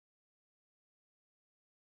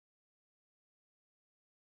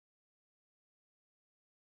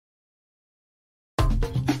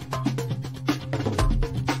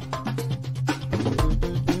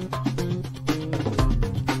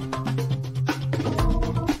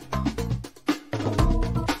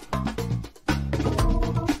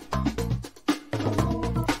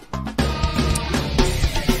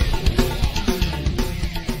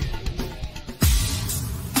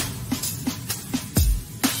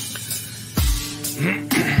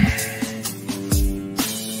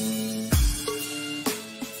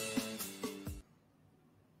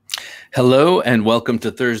Hello and welcome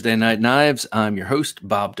to Thursday Night Knives. I'm your host,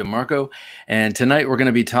 Bob DeMarco, and tonight we're going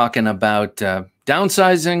to be talking about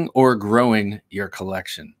downsizing or growing your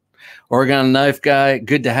collection. Oregon Knife Guy,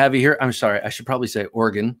 good to have you here. I'm sorry, I should probably say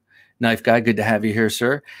Oregon Knife Guy, good to have you here,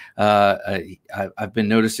 sir. I've been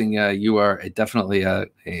noticing you are definitely a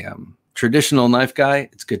traditional knife guy.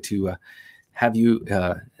 It's good to have you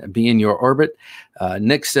be in your orbit.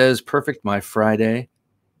 Nick says, perfect, my Friday.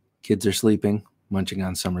 Kids are sleeping. Munching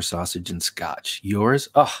on summer sausage and scotch. Yours?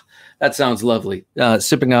 Oh, that sounds lovely.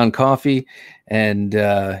 Sipping on coffee and,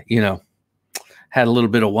 had a little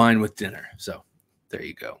bit of wine with dinner. So there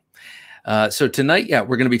you go. So tonight,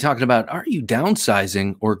 we're going to be talking about, are you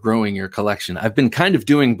downsizing or growing your collection? I've been kind of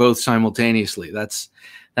doing both simultaneously. That's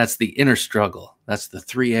the inner struggle. That's the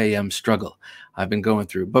 3 a.m. struggle I've been going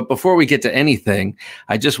through. But before we get to anything,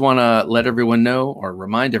 I just want to let everyone know or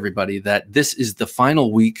remind everybody that this is the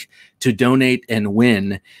final week to donate and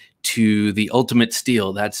win to the Ultimate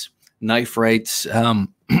Steal. That's Knife Right's, annual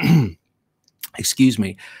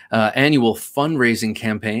fundraising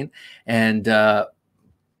campaign. And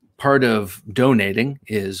part of donating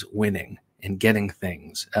is winning and getting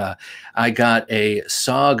things. I got a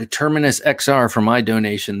SOG Terminus XR for my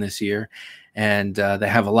donation this year, and they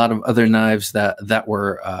have a lot of other knives that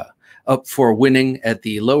were up for winning at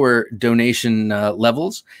the lower donation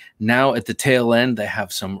levels. Now at the tail end, they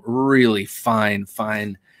have some really fine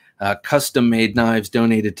custom-made knives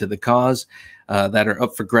donated to the cause that are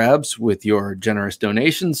up for grabs with your generous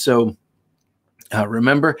donations. So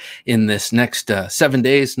remember, in this next 7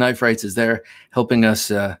 days, Knife Rights is there helping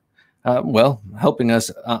us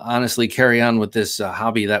honestly carry on with this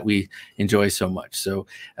hobby that we enjoy so much. So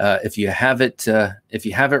if you have it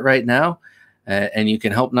right now and you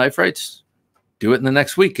can help Knife Rights, do it in the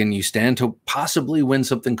next week and you stand to possibly win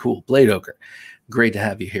something cool. Blade Ochre, great to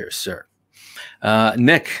have you here, sir.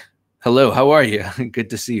 Nick, hello, how are you? Good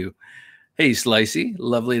to see you. Hey, Slicey,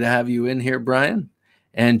 lovely to have you in here, Brian.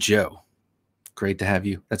 And Joe. Great to have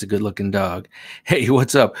you. That's a good looking dog. Hey,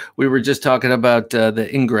 what's up? We were just talking about the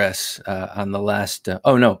ingress on the last,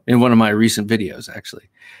 in one of my recent videos, actually.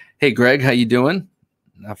 Hey, Greg, how you doing?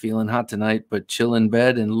 Not feeling hot tonight, but chill in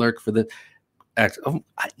bed and lurk for the,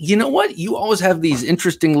 you know what? You always have these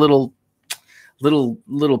interesting little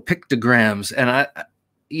pictograms. And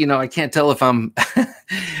I can't tell if I'm,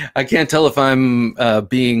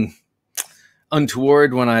 being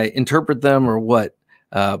untoward when I interpret them or what.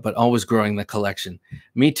 But always growing the collection.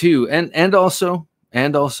 Me too. And also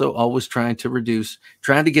always trying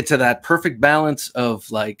to get to that perfect balance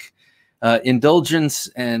of like indulgence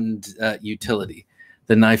and utility.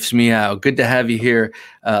 The knife's meow. Good to have you here,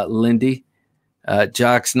 Lindy.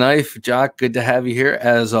 Jock's Knife. Jock, good to have you here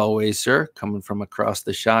as always, sir. Coming from across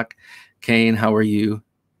the shock. Kane, how are you?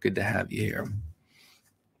 Good to have you here.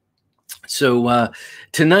 So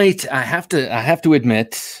tonight I have to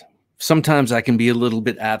admit, sometimes I can be a little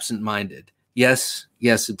bit absent-minded. Yes,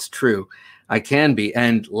 it's true. I can be.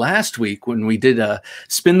 And last week when we did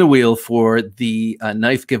spin the wheel for the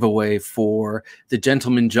knife giveaway for the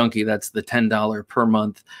Gentleman Junkie, that's the $10 per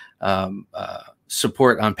month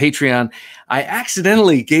support on Patreon, I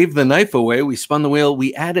accidentally gave the knife away. We spun the wheel.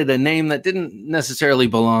 We added a name that didn't necessarily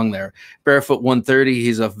belong there. Barefoot 130,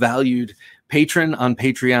 he's a valued patron on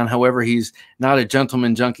Patreon. However, he's not a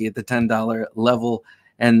Gentleman Junkie at the $10 level.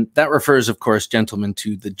 And that refers, of course, gentlemen,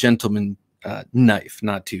 to the gentleman knife,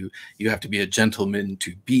 not to you have to be a gentleman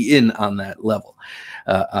to be in on that level,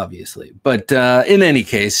 obviously. But in any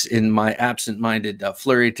case, in my absent-minded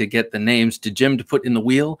flurry to get the names to Jim to put in the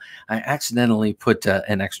wheel, I accidentally put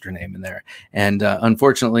an extra name in there. And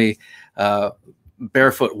unfortunately,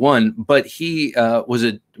 Barefoot won, but he was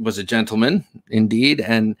a gentleman indeed,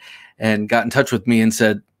 and got in touch with me and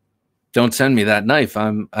said, "Don't send me that knife.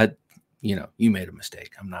 You made a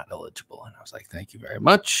mistake. I'm not eligible." And I was like, thank you very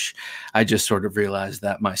much. I just sort of realized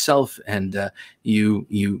that myself, and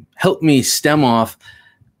you helped me stem off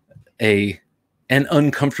an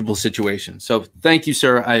uncomfortable situation. So thank you,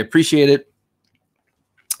 sir. I appreciate it.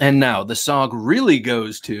 And now the SOG really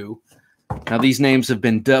goes to, now these names have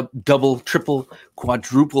been double, triple,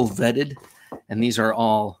 quadruple vetted, and these are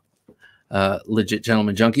all legit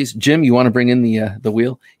Gentleman Junkies. Jim, you want to bring in the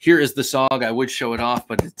wheel? Here is the SOG. I would show it off,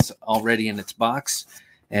 but it's already in its box,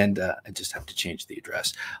 and I just have to change the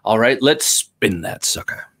address. All right, let's spin that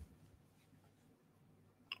sucker.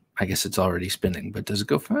 I guess it's already spinning, but does it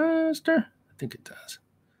go faster? I think it does.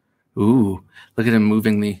 Ooh, look at him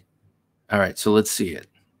moving the... All right, so let's see it.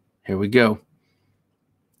 Here we go.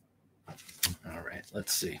 All right,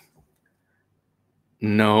 let's see.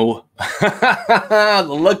 No. The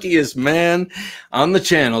luckiest man on the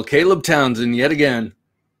channel, Caleb Townsend, yet again.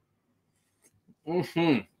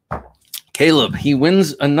 Caleb, he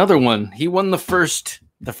wins another one. He won the first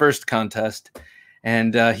contest,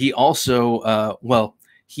 and he also, well,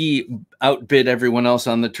 he outbid everyone else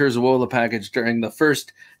on the Terzawola package during the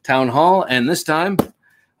first town hall, and this time,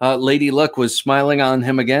 Lady Luck was smiling on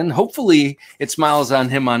him again. Hopefully, it smiles on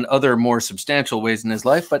him on other more substantial ways in his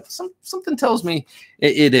life, but something tells me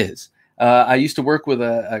it is. I used to work with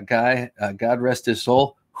a guy, God rest his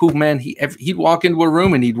soul, who, man, he'd walk into a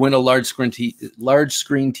room and he'd win a large screen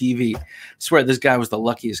TV. I swear, this guy was the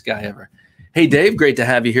luckiest guy ever. Hey, Dave, great to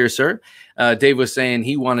have you here, sir. Dave was saying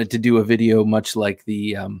he wanted to do a video much like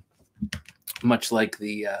the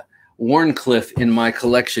Warncliffe in my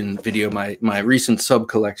collection video, my recent sub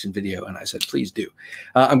collection video, and I said, please do.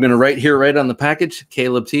 I'm going to write here right on the package,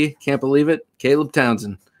 Caleb T. Can't believe it, Caleb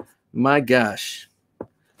Townsend. My gosh,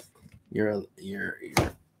 you're all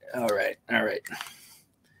right, all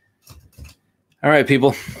right,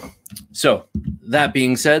 people. So that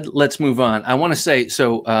being said, let's move on. I want to say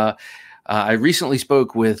so. I recently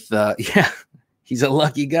spoke with yeah. He's a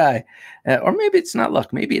lucky guy. Or maybe it's not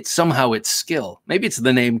luck. Maybe it's somehow it's skill. Maybe it's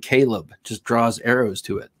the name Caleb. Just draws arrows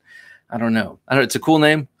to it. I don't know. It's a cool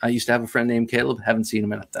name. I used to have a friend named Caleb. Haven't seen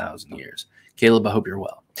him in 1,000 years. Caleb, I hope you're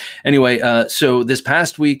well. Anyway, so this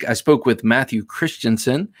past week, I spoke with Matthew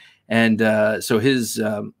Christensen. And so his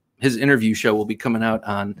interview show will be coming out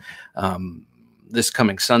on this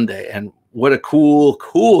coming Sunday. And what a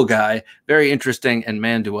cool guy. Very interesting. And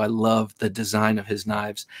man, do I love the design of his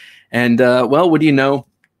knives. And well, what do you know?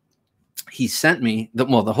 He sent me, the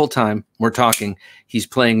whole time we're talking, he's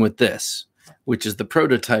playing with this, which is the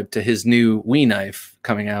prototype to his new Wii knife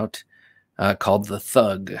coming out called the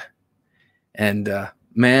Thug. And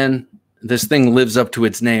man, this thing lives up to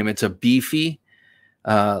its name. It's a beefy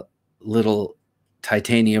little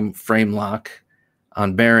titanium frame lock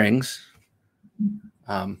on bearings.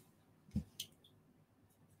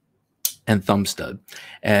 And thumb stud.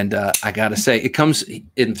 And I gotta say, it comes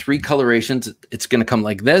in 3 colorations. It's gonna come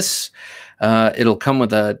like this. It'll come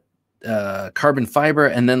with a carbon fiber,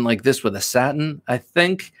 and then like this with a satin, I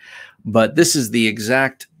think. But this is the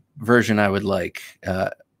exact version I would like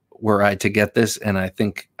were I to get this, and I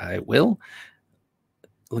think I will.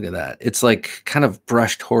 Look at that. It's like kind of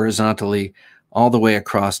brushed horizontally all the way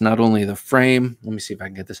across, not only the frame, let me see if I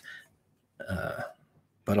can get this,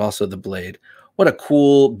 but also the blade. What a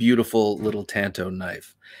cool, beautiful little Tanto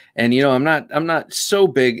knife. And, you know, I'm not so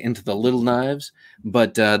big into the little knives,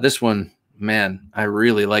 but this one, man, I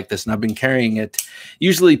really like this. And I've been carrying it.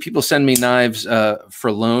 Usually people send me knives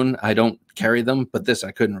for loan. I don't carry them, but this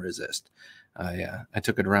I couldn't resist. I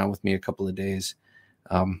took it around with me a couple of days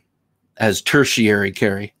as tertiary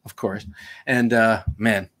carry, of course. And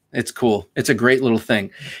man, it's cool. It's a great little thing.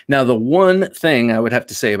 Now, the one thing I would have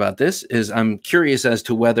to say about this is I'm curious as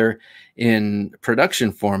to whether in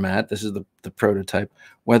production format, this is the prototype,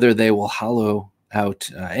 whether they will hollow out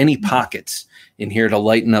any pockets in here to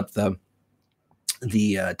lighten up the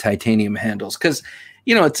titanium handles. Because,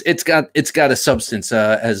 you know, it's got a substance,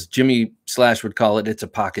 as Jimmy Slash would call it. It's a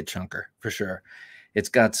pocket chunker for sure. It's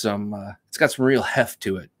got some real heft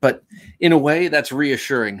to it, but in a way that's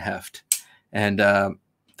reassuring heft. And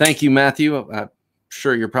thank you, Matthew. I'm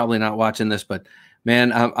sure you're probably not watching this, but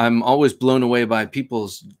man, I'm always blown away by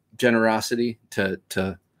people's generosity to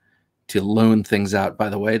loan things out. By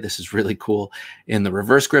the way, this is really cool. In the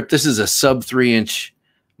reverse grip, this is a sub 3-inch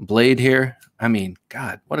blade here. I mean,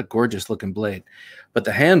 God, what a gorgeous looking blade. But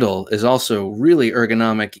the handle is also really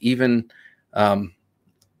ergonomic, even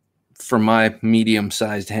for my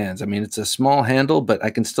medium-sized hands. I mean, it's a small handle, but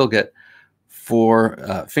I can still get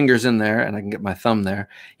 4 fingers in there, and I can get my thumb there.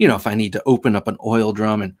 You know, if I need to open up an oil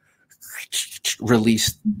drum and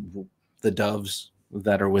release the doves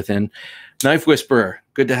that are within. Knife Whisperer,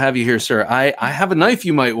 good to have you here, sir. I have a knife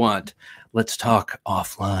you might want. Let's talk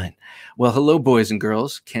offline. Well, hello, boys and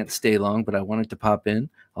girls. Can't stay long, but I wanted to pop in.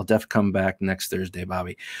 I'll definitely come back next Thursday,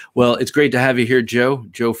 Bobby. Well, it's great to have you here, Joe.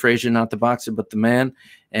 Joe Frazier, not the boxer, but the man,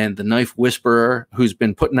 and the Knife Whisperer, who's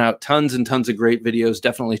been putting out tons and tons of great videos.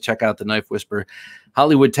 Definitely check out the Knife Whisperer.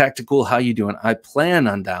 Hollywood Tactical, how you doing? I plan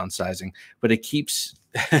on downsizing, but it keeps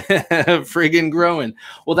friggin' growing.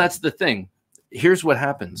 Well, that's the thing. Here's what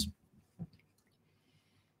happens.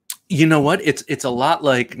 You know what? It's a lot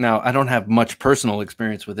like, now I don't have much personal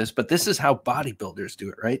experience with this, but this is how bodybuilders do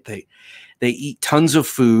it, right? They eat tons of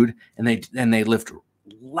food and they lift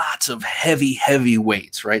lots of heavy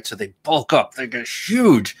weights, right? So they bulk up, they get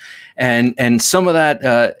huge, and some of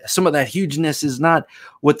that hugeness is not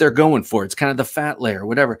what they're going for. It's kind of the fat layer,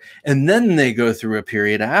 whatever. And then they go through a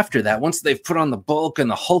period after that, once they've put on the bulk and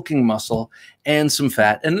the hulking muscle and some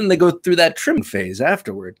fat, and then they go through that trim phase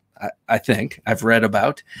afterward. I think I've read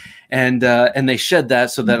about, and they shed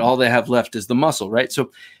that so that all they have left is the muscle, right?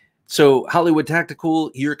 So Hollywood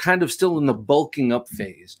Tactical, you're kind of still in the bulking up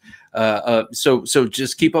phase. So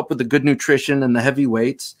just keep up with the good nutrition and the heavy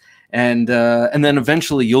weights, and then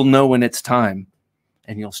eventually you'll know when it's time,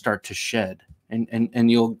 and you'll start to shed,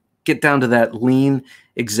 and you'll get down to that lean,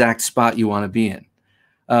 exact spot you want to be in.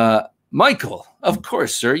 Michael, of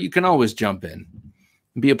course, sir, you can always jump in.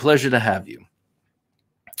 It'd be a pleasure to have you.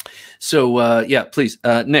 So yeah, please,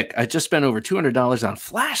 Nick, I just spent over $200 on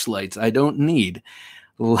flashlights I don't need.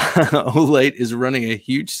 Olight is running a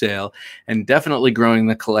huge sale and definitely growing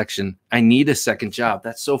the collection. I need a second job.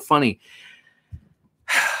 That's so funny.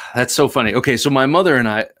 That's so funny. Okay, so my mother and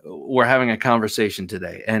I were having a conversation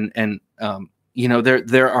today, and you know,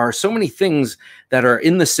 there are so many things that are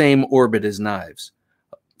in the same orbit as knives.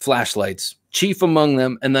 Flashlights, chief among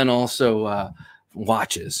them, and then also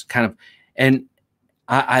watches, kind of. And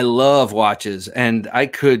I love watches, and I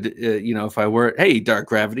could, you know, if I were, hey, Dark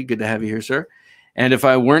Gravity, good to have you here, sir. And if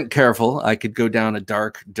I weren't careful, I could go down a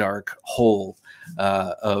dark hole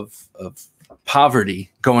of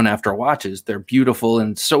poverty going after watches. They're beautiful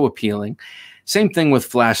and so appealing. Same thing with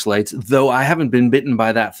flashlights, though I haven't been bitten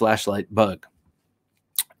by that flashlight bug.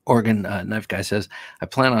 Oregon Knife Guy says, I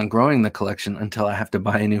plan on growing the collection until I have to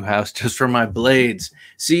buy a new house just for my blades.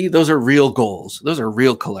 See, those are real goals. Those are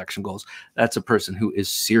real collection goals. That's a person who is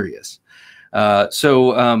serious.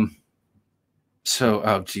 So,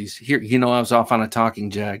 oh geez, here, you know, I was off on a talking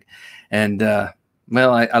jag, and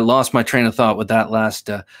well, I lost my train of thought with that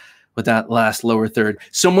last lower third.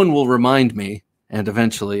 Someone will remind me, and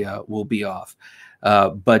eventually we'll be off.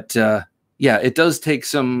 But yeah, it does take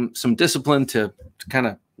some discipline to kind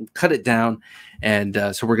of cut it down, and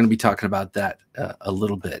so we're going to be talking about that a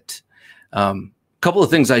little bit. A couple of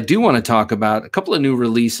things I do want to talk about. A couple of new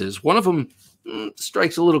releases. One of them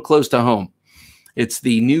strikes a little close to home. It's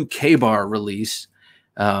the new K-Bar release.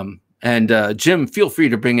 And Jim, feel free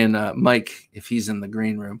to bring in Mike if he's in the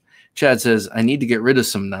green room. Chad says, I need to get rid of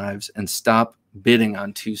some knives and stop bidding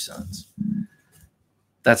on Two Sons.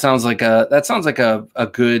 That sounds like a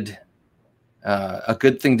good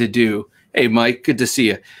thing to do. Hey, Mike, good to see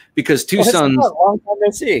you. Because Two Sons, long time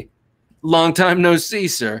no see. Long time no see,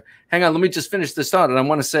 sir. Hang on, let me just finish this thought. And I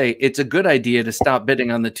want to say it's a good idea to stop bidding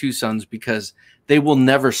on the Two Sons because they will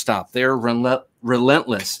never stop. They're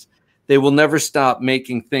relentless. They will never stop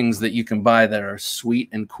making things that you can buy that are sweet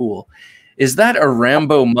and cool. Is that a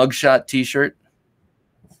Rambo mugshot t-shirt?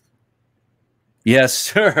 Yes,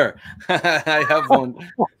 sir. I have one.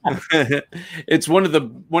 It's one of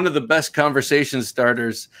the best conversation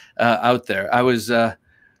starters out there. I was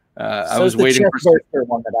waiting for the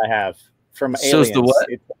one that I have from Aliens. So's the what?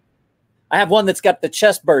 I have one that's got the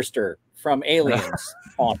chest burster from Aliens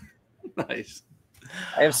on. Nice.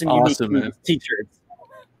 I have some awesome, unique t-shirts.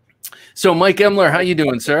 So, Mike Emler, how you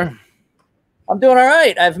doing, sir? I'm doing all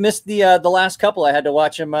right. I've missed the last couple. I had to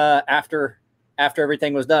watch them after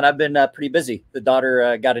everything was done. I've been pretty busy. The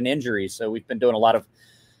daughter got an injury, so we've been doing a lot of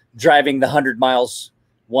driving the 100 miles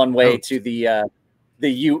one way to the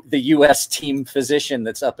U.S. team physician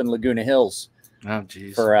that's up in Laguna Hills. Oh,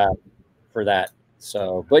 geez. For that.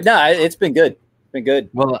 So, but no, it's been good. It's been good.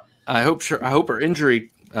 Well, I hope her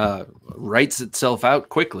injury writes itself out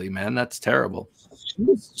quickly, man. That's terrible.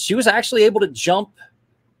 She was actually able to jump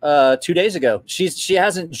 2 days ago. She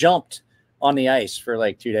hasn't jumped on the ice for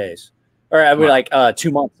like 2 days, or I mean, like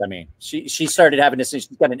 2 months. I mean, she started having this. She's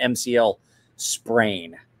got an MCL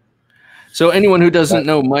sprain. So anyone who doesn't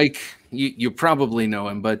know Mike, you probably know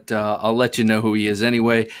him, but I'll let you know who he is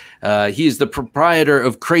anyway. He's the proprietor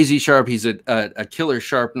of Crazy Sharp. He's a killer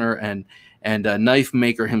sharpener and a knife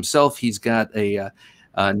maker himself. He's got a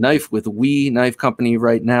knife with Knife Company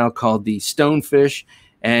right now called the Stonefish,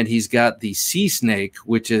 and he's got the Sea Snake,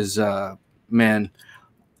 which is man,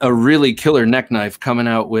 a really killer neck knife coming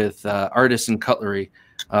out with Artisan Cutlery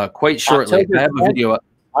quite shortly. I have a video.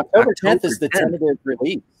 October 10th is the tentative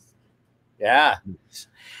release. Yeah,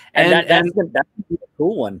 and that's a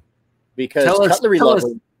cool one because Cutlery Lover.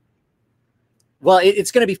 Well, it's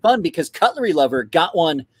going to be fun because Cutlery Lover got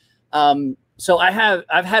one. So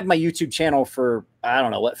I've had my YouTube channel for, I don't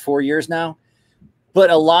know, 4 years now. But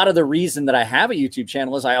a lot of the reason that I have a YouTube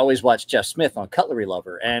channel is I always watch Jeff Smith on Cutlery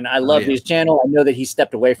Lover. And I love his channel. I know that he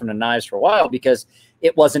stepped away from the knives for a while because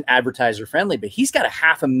it wasn't advertiser friendly, but he's got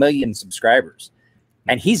 500,000 subscribers.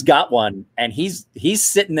 and he's got one, and he's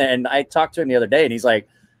sitting there. And I talked to him the other day, and he's like,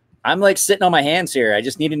 I'm like sitting on my hands here. I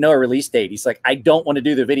just need to know a release date. He's like, I don't want to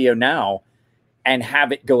do the video now and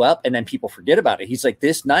have it go up and then people forget about it. He's like,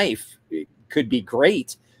 this knife could be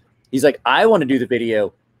great. He's like, I want to do the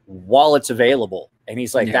video while it's available. And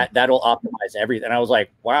he's like, that'll optimize everything. And I was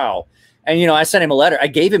like, wow. And, you know, I sent him a letter. I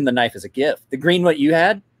gave him the knife as a gift. The green what you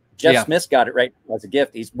had, Jeff Smith got it right as a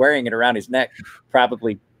gift. He's wearing it around his neck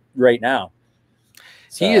probably right now.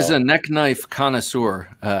 So, he is a neck knife connoisseur,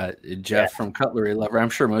 Jeff from Cutlery Lover. I'm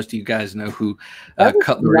sure most of you guys know who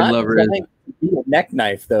Cutlery Lover is. A neck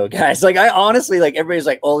knife, though, guys. Like, I honestly, like, everybody's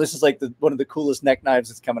like, "Oh, this is like one of the coolest neck knives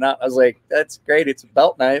that's coming out." I was like, "That's great. It's a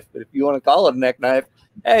belt knife, but if you want to call it a neck knife,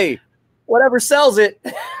 hey, whatever sells it."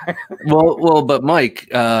 But Mike,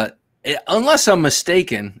 unless I'm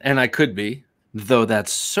mistaken, and I could be, though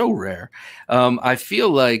that's so rare, I feel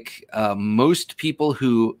like most people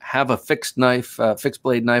who have a fixed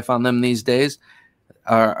blade knife on them these days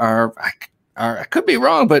are I could be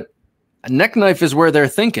wrong, but a neck knife is where they're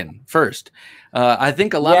thinking first. I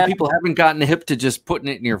think a lot of people haven't gotten hip to just putting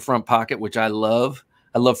it in your front pocket, which I love.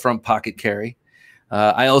 I love front pocket carry.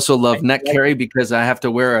 I also love neck carry because I have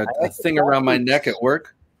to wear a thing around my neck at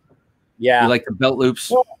work. Yeah. You like the belt loops?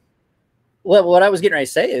 Well, what I was getting ready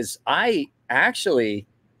to say is I actually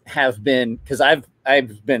have been, because I've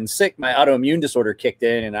been sick. My autoimmune disorder kicked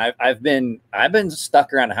in, and I've been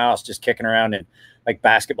stuck around the house just kicking around in like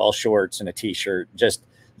basketball shorts and a t-shirt. Just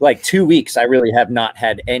like 2 weeks, I really have not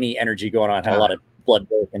had any energy going on. Had a lot of blood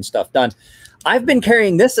work and stuff done. I've been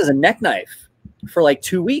carrying this as a neck knife for like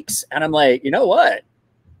 2 weeks, and I'm like, you know what?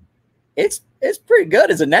 It's pretty good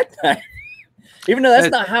as a neck knife, even though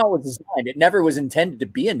that's not how it was designed. It never was intended to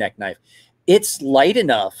be a neck knife. It's light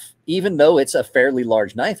enough, even though it's a fairly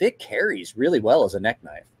large knife, it carries really well as a neck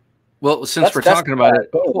knife. Well, since we're talking about it,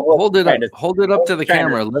 hold it up to the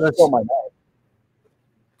camera. Let us,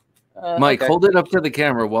 Mike, hold it up to the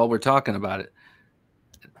camera while we're talking about it.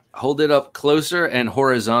 Hold it up closer and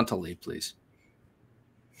horizontally, please.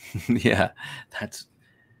 Yeah,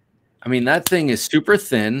 I mean, that thing is super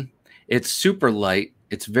thin. It's super light.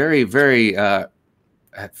 It's very, very, it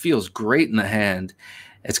feels great in the hand.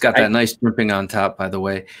 It's got that nice dripping on top, by the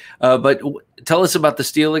way. But tell us about the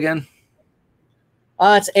steel again.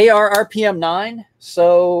 It's AR RPM 9.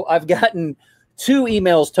 So I've gotten 2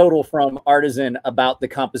 emails total from Artisan about the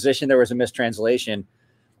composition. There was a mistranslation.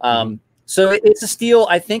 So it's a steel.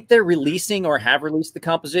 I think they're releasing or have released the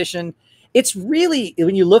composition. It's really,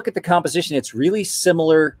 when you look at the composition, it's really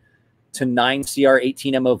similar to 9CR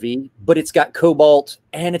 18 MOV, but it's got cobalt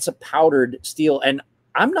and it's a powdered steel. And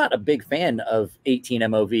I'm not a big fan of 18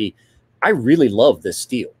 MOV. I really love this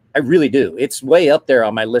steel. I really do. It's way up there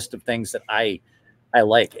on my list of things that I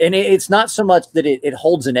like. And it's not so much that it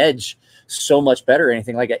holds an edge so much better or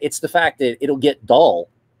anything like that. It's the fact that it'll get dull.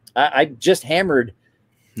 I just hammered.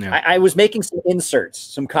 Yeah. I was making some inserts,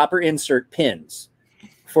 some copper insert pins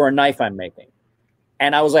for a knife I'm making.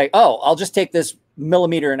 And I was like, oh, I'll just take this 1.5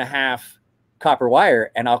 millimeter copper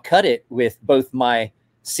wire and I'll cut it with both my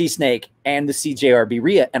Sea Snake and the CJRB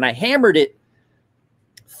Rhea, and I hammered it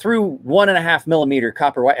through 1.5 millimeter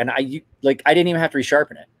copper wire, and I didn't even have to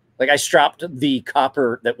resharpen it. Like, I stropped the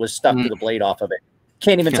copper that was stuck to the blade off of it.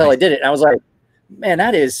 Can't even tell I did it. And I was like, man,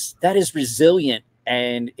 that is resilient,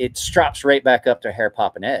 and it strops right back up to hair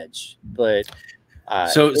popping edge. But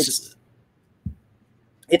it's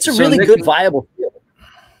a really good viable field.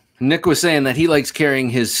 Nick was saying that he likes carrying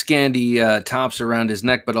his Scandi tops around his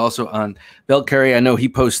neck, but also on belt carry. I know he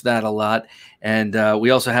posts that a lot. And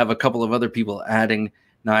we also have a couple of other people adding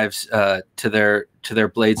knives to their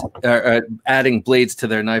blades, adding blades to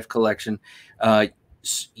their knife collection.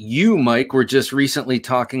 You, Mike, were just recently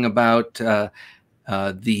talking about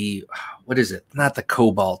what is it? Not the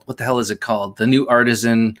Cobalt. What the hell is it called? The new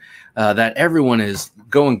Artisan that everyone is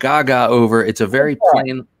going gaga over. It's a very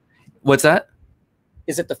plain. What's that?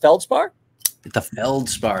 Is it the feldspar? The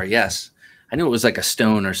feldspar, yes. I knew it was like a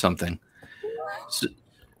stone or something. So,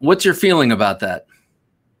 what's your feeling about that?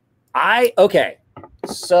 Okay.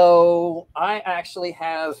 So I actually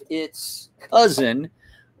have its cousin,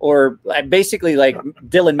 or basically like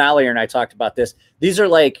Dylan Mallier and I talked about this. These are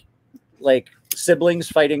like siblings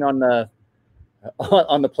fighting on the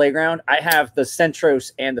playground. I have the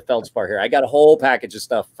Centros and the feldspar here. I got a whole package of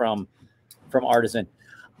stuff from Artisan.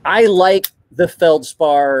 I like the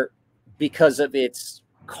feldspar because of its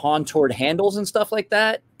contoured handles and stuff like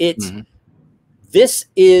that. This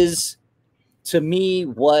is, to me,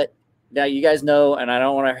 what, now you guys know, and I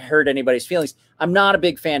don't want to hurt anybody's feelings, I'm not a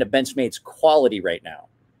big fan of Benchmade's quality right now.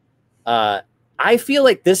 I feel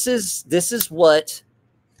like this is what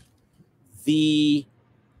the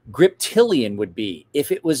Griptilian would be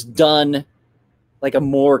if it was done like a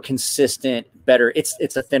more consistent, better.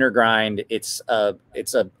 It's a thinner grind. I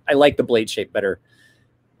like the blade shape better.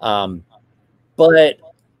 But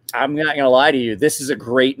I'm not gonna lie to you. This is a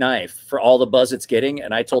great knife for all the buzz it's getting.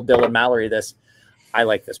 And I told Dylan Mallory this. I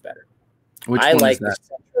like this better. Which one is that?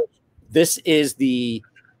 This is the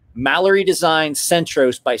Mallory Design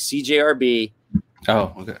Centros by CJRB.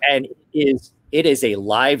 Oh, okay. And it is a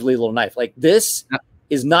lively little knife. Like this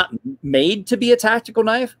is not made to be a tactical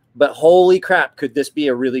knife, but holy crap, could this be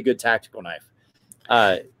a really good tactical knife?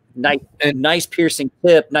 Nice piercing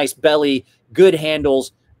tip, nice belly, good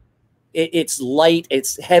handles. It's light,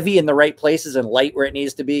 it's heavy in the right places and light where it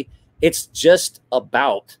needs to be. It's just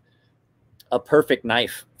about a perfect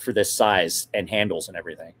knife for this size and handles and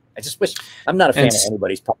everything. I just wish, I'm not a fan of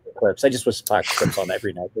anybody's pocket clips. I just wish pocket clips on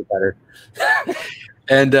every knife were better.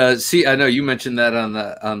 And see, I know you mentioned that on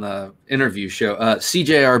the interview show.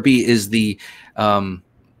 CJRB is the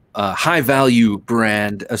high value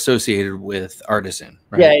brand associated with Artisan,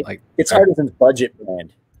 right? Yeah, it's Artisan's budget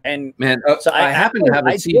brand. And man, so I happen to have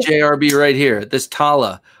a CJRB right here. This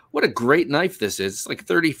Tala, what a great knife this is! It's like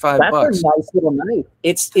 $35. That's a nice little knife.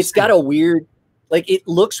 It's got a weird, like it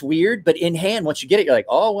looks weird, but in hand, once you get it, you're like,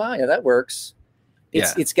 oh wow, yeah, that works.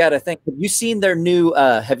 It's got a thing. Have you seen their new?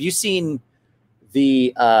 Have you seen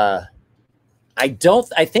the? I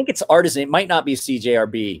think it's Artisan. It might not be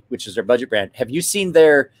CJRB, which is their budget brand. Have you seen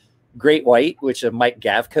their Great White, which is a Mike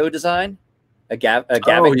Gavco design?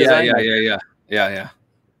 Gavic design? Yeah.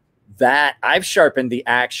 That I've sharpened the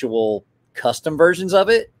actual custom versions of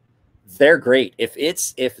it. They're great.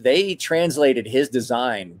 If they translated his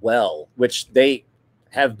design well, which they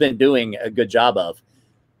have been doing a good job of,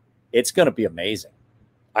 it's going to be amazing.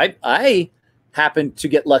 I happen to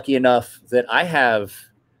get lucky enough that I have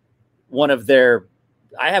one of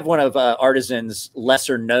Artisan's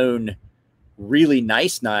lesser known, really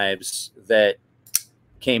nice knives that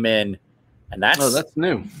came in, and that's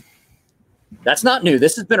new. That's not new.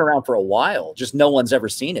 This has been around for a while. Just no one's ever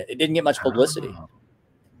seen it. It didn't get much publicity. Oh.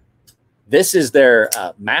 This is their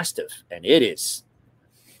Mastiff, and it is.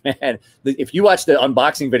 Man, if you watch the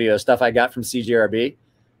unboxing video stuff I got from CJRB,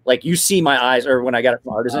 like you see my eyes, or when I got it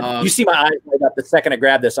from Artisan, you see my eyes. When I got the second I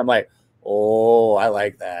grabbed this, I'm like, oh, I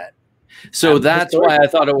like that. So that's why I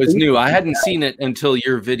thought it was new. I hadn't seen it until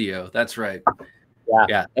your video. That's right.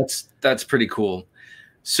 Yeah, that's pretty cool.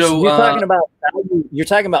 So you're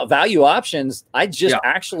talking about value options. I just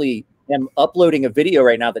actually am uploading a video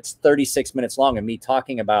right now that's 36 minutes long of me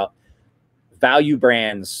talking about value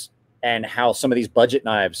brands and how some of these budget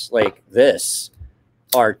knives like this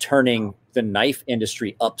are turning the knife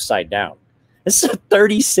industry upside down. This is a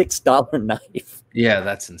 $36 knife. Yeah,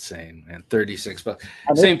 that's insane, man. $36.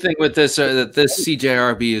 Same thing with this. This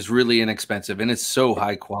CJRB is really inexpensive, and it's so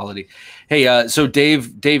high quality. Hey, so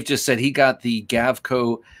Dave just said he got the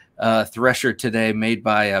Gavco Thresher today, made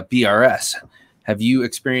by BRS. Have you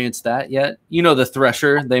experienced that yet? You know the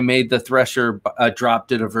Thresher. They made the Thresher,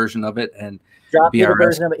 dropped it a version of it, and dropped it a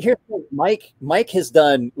version of it. Here's what Mike has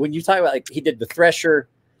done. When you talk about, like, he did the Thresher,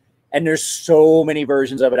 and there's so many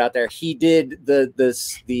versions of it out there. He did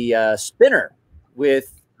the spinner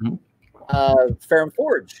with Ferrum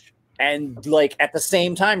Forge, and like at the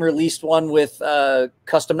same time released one with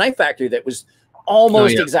Custom Knife Factory that was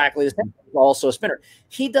almost exactly the same. Also a spinner.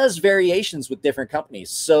 He does variations with different companies.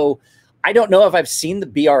 So I don't know if I've seen the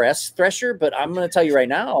BRS Thresher, but I'm going to tell you right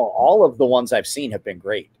now, all of the ones I've seen have been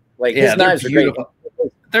great. Like his knives are great.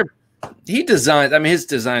 He designs. I mean, his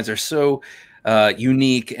designs are so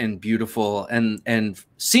unique and beautiful and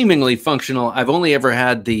seemingly functional. I've only ever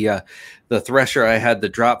had the Thresher. I had the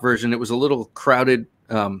drop version. It was a little crowded.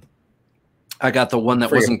 I got the one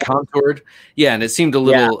that wasn't contoured. Yeah, and it seemed a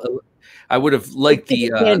little. I would have liked the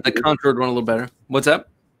contoured one a little better. What's up?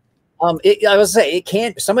 I was say it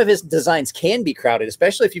can. Some of his designs can be crowded,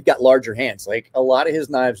 especially if you've got larger hands. Like a lot of his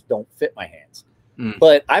knives don't fit my hands.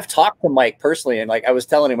 But I've talked to Mike personally, and like I was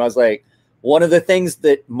telling him, I was like, one of the things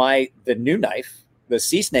that the new knife, the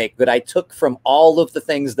Sea Snake, that I took from all of the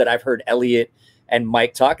things that I've heard Elliot and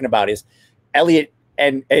Mike talking about is Elliot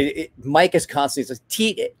and Mike is constantly says,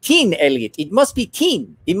 teen Elliot, it must be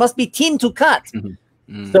teen. It must be teen to cut.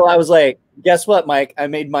 So I was like, guess what, Mike? I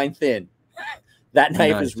made mine thin. That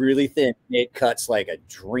knife is really thin. It cuts like a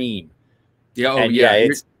dream. Yeah. Oh, yeah.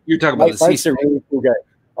 You're talking about the Sea Snake. Really cool guy.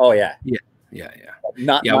 Oh, yeah. Yeah.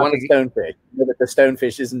 Not the stonefish. You know that the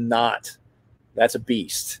stonefish is not. That's a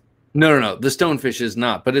beast. No. The stonefish is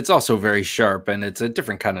not, but it's also very sharp, and it's a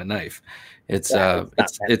different kind of knife. It's a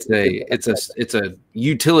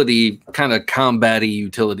utility kind of combat-y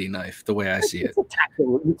utility knife, the way I see it. It's a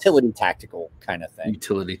utility tactical kind of thing.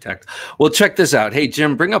 Utility tactical. Well, check this out. Hey,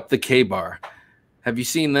 Jim, bring up the K-bar. Have you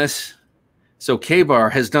seen this? So K-bar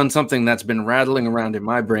has done something that's been rattling around in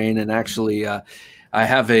my brain, and actually I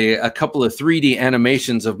have a couple of 3D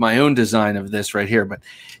animations of my own design of this right here. But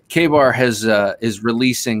K-bar is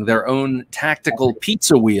releasing their own tactical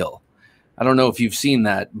pizza wheel. I don't know if you've seen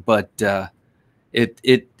that, but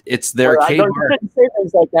it's their K-bar. I don't say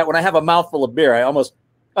things like that when I have a mouthful of beer. I almost,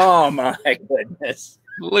 oh my goodness.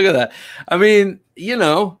 Look at that. I mean, you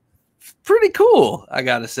know, pretty cool, I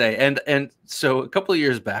gotta say. And so a couple of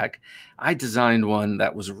years back, I designed one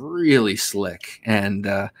that was really slick and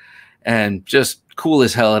just cool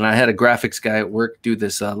as hell. And I had a graphics guy at work do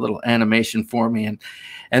this little animation for me.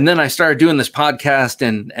 And then I started doing this podcast,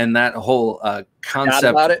 and that whole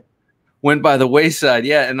concept went by the wayside.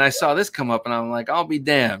 Yeah. And I saw this come up, and I'm like, I'll be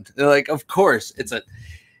damned. They're like, of course,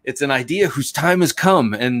 it's an idea whose time has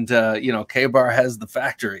come. And you know, K-bar has the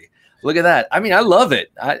factory. Look at that. I mean, I love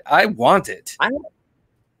it. I want it.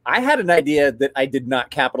 I had an idea that I did not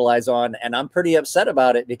capitalize on, and I'm pretty upset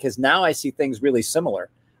about it because now I see things really similar.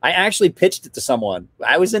 I actually pitched it to someone.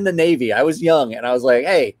 I was in the Navy. I was young, and I was like,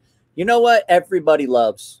 hey, you know what everybody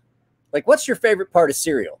loves? Like, what's your favorite part of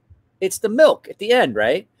cereal? It's the milk at the end,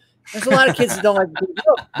 right? There's a lot of kids that don't like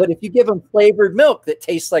milk, but if you give them flavored milk that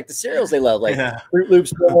tastes like the cereals they love, like Fruit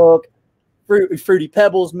Loops milk, Fruity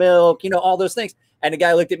Pebbles milk, you know, all those things. And the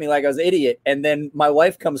guy looked at me like I was an idiot. And then my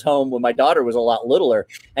wife comes home when my daughter was a lot littler,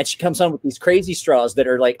 and she comes home with these crazy straws that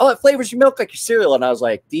are like, oh, it flavors your milk like your cereal. And I was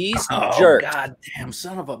like, these jerks. God damn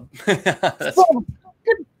son of a.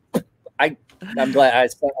 I'm glad I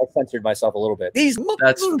censored myself a little bit.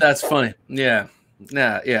 That's funny. Yeah.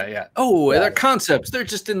 Yeah. Oh, they're concepts. They're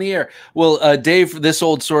just in the air. Well, Dave, this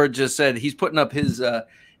old sword, just said he's putting up his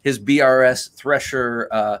BRS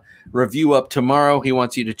Thresher review up tomorrow. He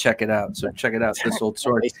wants you to check it out. So check it out. This old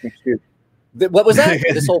sword. What was that?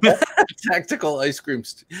 This old tactical ice cream.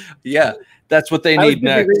 Yeah, that's what they need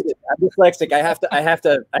next. I'm dyslexic. I have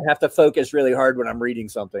to focus really hard when I'm reading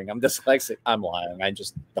something. I'm dyslexic. I'm lying. I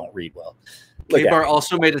just don't read well. K-bar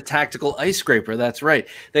also made a tactical ice scraper. That's right.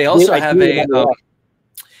 They also have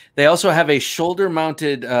a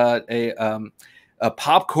shoulder-mounted a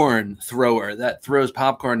popcorn thrower that throws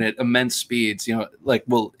popcorn at immense speeds. You know, like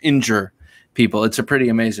will injure people. It's a pretty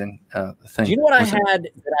amazing thing. Do you know what I had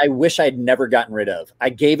that I wish I'd never gotten rid of? I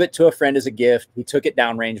gave it to a friend as a gift. He took it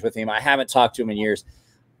downrange with him. I haven't talked to him in years.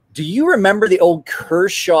 Do you remember the old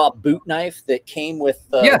Kershaw boot knife that came with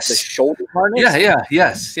the shoulder harness?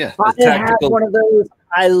 Yes. I had one of those.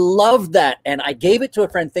 I loved that, and I gave it to a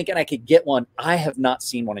friend thinking I could get one. I have not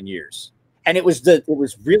seen one in years, and it was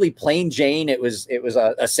really plain Jane. It was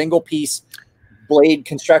a single piece blade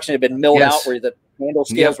construction. It had been milled out where the handle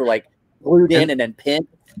scales were like glued in and then pinned.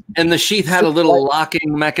 And the sheath had a little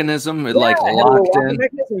locking mechanism. It like locked in. You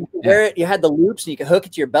could wear it. You had the loops, and you could hook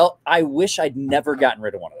it to your belt. I wish I'd never gotten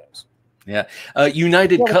rid of one of those. Yeah,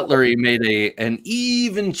 United Cutlery made an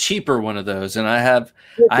even cheaper one of those, and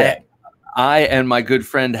I and my good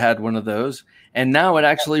friend had one of those, and now it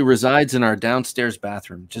actually resides in our downstairs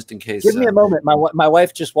bathroom. Just in case. Give me a moment. My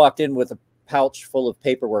wife just walked in with a pouch full of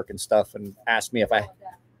paperwork and stuff, and asked me if I.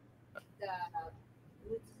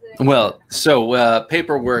 Well, so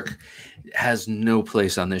paperwork has no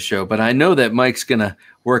place on this show, but I know that Mike's gonna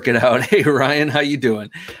work it out. Hey, Ryan, how you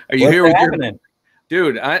doing? Are you here with your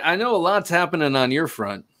dude? I know a lot's happening on your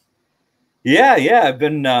front. Yeah, I've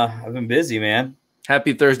been busy, man.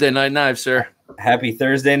 Happy Thursday Night Knives, sir. Happy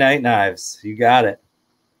Thursday Night Knives. You got it.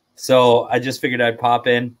 So I just figured I'd pop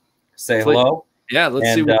in, say hello. Yeah,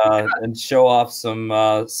 let's see and show off some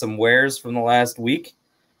wares from the last week.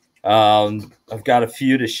 I've got a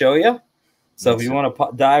few to show you. So if you want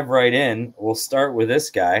to dive right in, we'll start with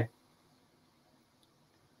this guy.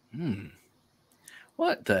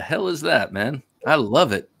 What the hell is that, man? I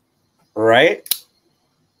love it. Right?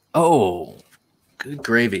 Oh, good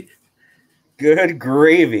gravy. Good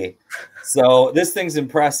gravy. So this thing's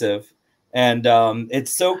impressive. And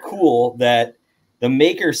it's so cool that the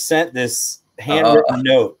maker sent this handwritten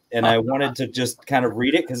note. And I wanted to just kind of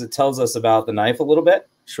read it because it tells us about the knife a little bit.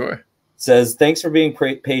 Sure. It says, thanks for being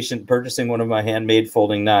patient purchasing one of my handmade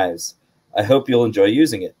folding knives. I hope you'll enjoy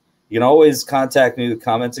using it. You can always contact me with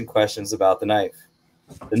comments and questions about the knife.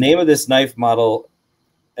 The name of this knife model,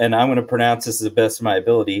 and I'm going to pronounce this to the best of my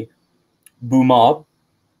ability, Bourmaud,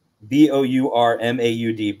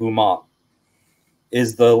 Bourmaud, Bourmaud,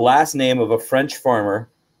 is the last name of a French farmer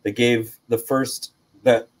that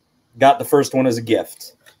got the first one as a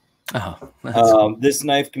gift. This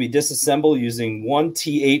knife can be disassembled using one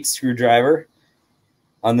T8 screwdriver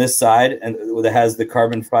on this side, and it has the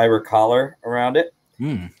carbon fiber collar around it.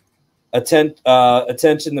 Attention,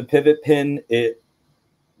 the pivot pin,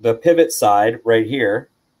 the pivot side right here,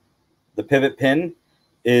 the pivot pin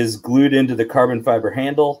is glued into the carbon fiber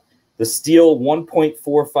handle. The steel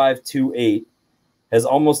 1.4528 has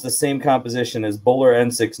almost the same composition as Böhler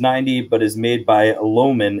N690, but is made by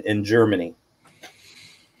Lohmann in Germany.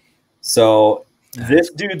 So this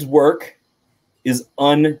dude's work is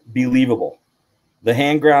unbelievable. The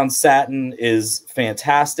hand ground satin is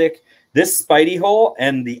fantastic. This Spidey hole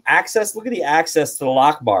and the access, look at the access to the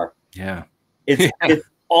lock bar. Yeah. It's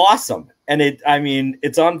awesome. And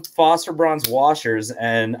it's on phosphor bronze washers.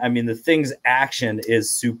 And I mean, the thing's action is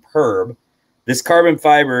superb. This carbon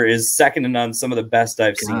fiber is second to none, some of the best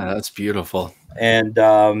I've seen. That's beautiful. And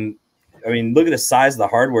I mean, look at the size of the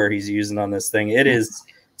hardware he's using on this thing. It's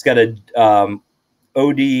got a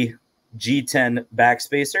OD G10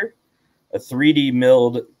 backspacer, a 3D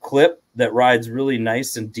milled clip that rides really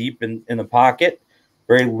nice and deep in the pocket.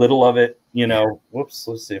 Very little of it, whoops,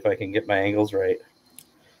 let's see if I can get my angles right.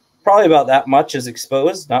 Probably about that much is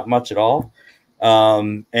exposed, not much at all.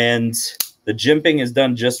 And the jimping is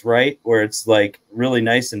done just right, where it's like really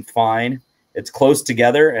nice and fine. It's close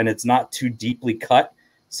together and it's not too deeply cut.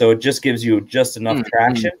 So it just gives you just enough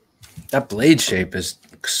traction. That blade shape is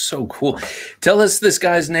so cool. Tell us this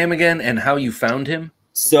guy's name again and how you found him.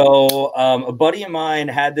 So a buddy of mine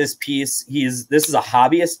had this piece. This is a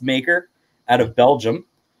hobbyist maker out of Belgium.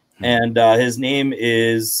 And his name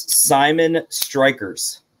is Simon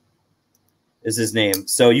Strikers is his name.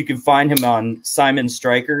 So you can find him on Simon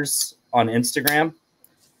Strikers on Instagram.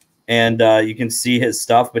 And you can see his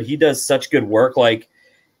stuff. But he does such good work. Like,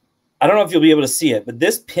 I don't know if you'll be able to see it, but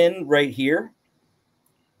this pin right here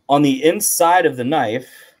on the inside of the knife,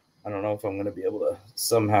 I don't know if I'm going to be able to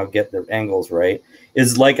somehow get the angles right,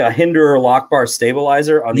 is like a hinder or lock bar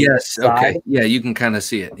stabilizer on the side. Okay. Yeah, you can kind of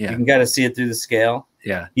see it. Yeah. You can kind of see it through the scale.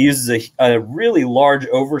 Yeah. He uses a really large,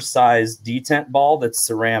 oversized detent ball that's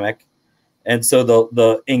ceramic. And so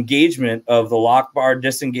the engagement of the lock bar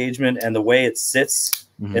disengagement and the way it sits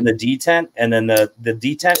in the detent, and then the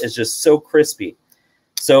detent is just so crispy.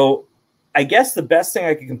 So I guess the best thing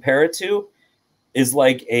I could compare it to is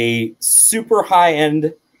like a super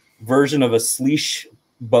high-end version of a Sleesh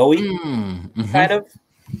Bowie kind of.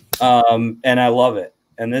 And I love it.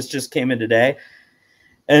 And this just came in today.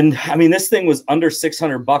 And I mean, this thing was under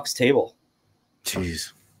 $600 table.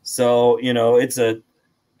 Jeez. So,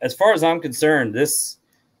 as far as I'm concerned, this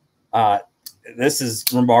is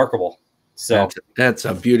remarkable. So that's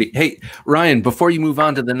a beauty. Hey, Ryan, before you move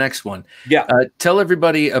on to the next one, tell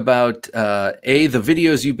everybody about the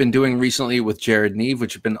videos you've been doing recently with Jared Neve,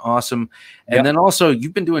 which have been awesome, and then also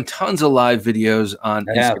you've been doing tons of live videos on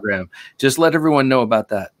Instagram. Just let everyone know about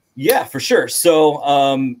that. Yeah, for sure.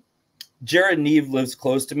 So Jared Neve lives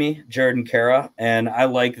close to me, Jared and Kara, and I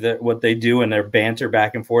like what they do, and their banter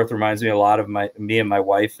back and forth reminds me a lot of me and my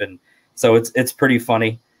wife, and so it's pretty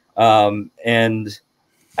funny. And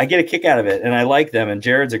I get a kick out of it, and I like them. And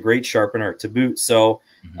Jared's a great sharpener to boot. So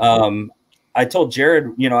I told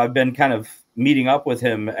Jared, I've been kind of meeting up with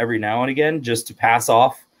him every now and again just to pass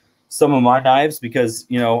off some of my knives because,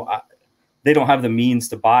 they don't have the means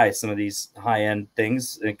to buy some of these high-end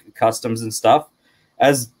things, customs and stuff,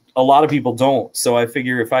 as a lot of people don't. So I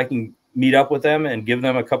figure if I can meet up with them and give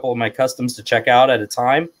them a couple of my customs to check out at a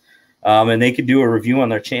time, and they could do a review on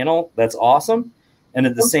their channel, that's awesome. And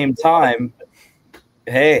at the same time,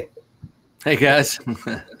 hey guys.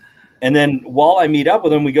 And then while I meet up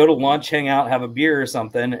with them, we go to lunch, hang out, have a beer or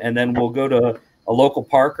something, and then we'll go to a local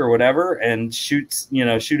park or whatever and shoot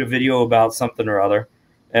a video about something or other.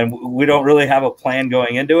 And we don't really have a plan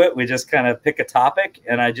going into it. We just kind of pick a topic,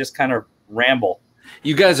 and I just kind of ramble.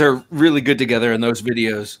 You guys are really good together in those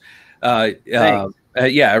videos.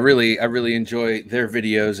 Yeah, I really enjoy their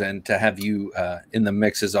videos, and to have you in the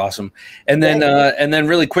mix is awesome. And then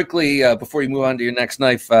really quickly before you move on to your next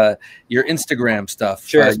knife, your Instagram stuff.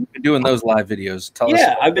 Sure, you've been doing those live videos. Tell us.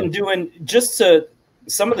 Yeah, I've been doing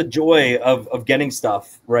some of the joy of getting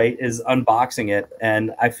stuff right is unboxing it,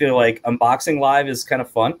 and I feel like unboxing live is kind of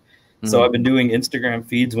fun. So I've been doing Instagram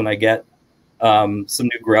feeds when I get some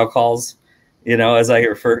new Grail calls, as I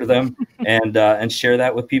refer to them, and share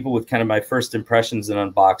that with people with kind of my first impressions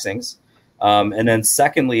and unboxings. And then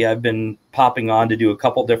secondly, I've been popping on to do a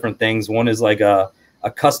couple different things. One is like a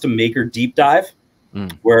custom maker deep dive,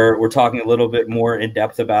 where we're talking a little bit more in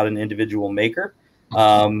depth about an individual maker,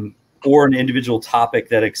 or an individual topic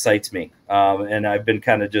that excites me. And I've been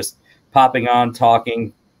kind of just popping on,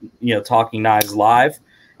 talking knives live.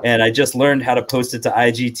 and I just learned how to post it to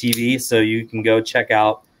IGTV, so you can go check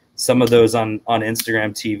out some of those on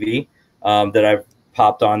Instagram TV that I've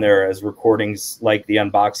popped on there as recordings, like the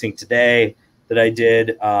unboxing today that I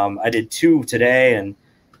did. I did 2 today, and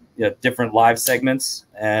different live segments,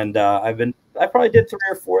 and I probably did 3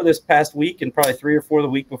 or 4 this past week, and probably 3 or 4 the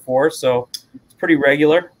week before, so it's pretty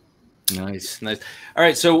regular. Nice. All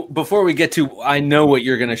right, so before we get to I know what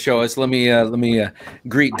you're going to show us, let me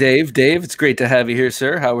greet Dave. Dave, it's great to have you here,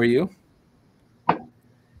 sir. How are you?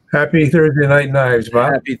 Happy Thursday Night Knives,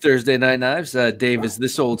 Bob. Happy Thursday Night Knives. Dave is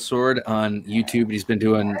This Old Sword on YouTube. He's been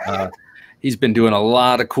doing a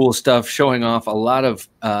lot of cool stuff, showing off a lot of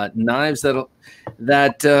knives that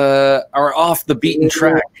are off the beaten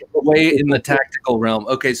track, way in the tactical realm.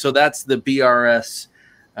 Okay, so that's the BRS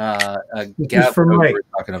Gav we're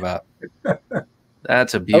talking about.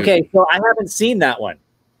 That's a beauty. Okay, so I haven't seen that one.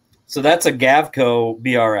 So that's a Gavco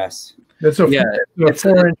BRS. That's a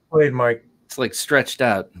 4-inch blade, Mike. It's like stretched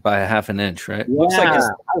out by a half an inch, right? Yeah,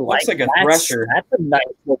 looks like a thresher. That's a nice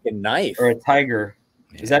looking knife. Or a tiger.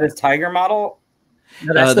 Is that his tiger model?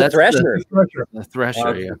 No, that's the thresher. The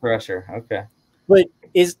thresher, The thresher. Okay. But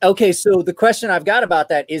so the question I've got about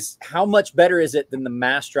that is, how much better is it than the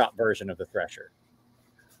mass drop version of the thresher?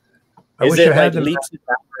 I wish I had the mass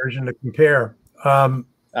drop version to compare.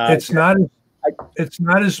 It's not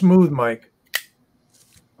as smooth, Mike.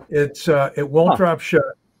 It won't drop shut.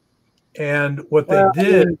 And what they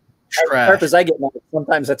did, as I get mad,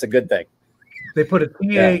 sometimes that's a good thing. They put a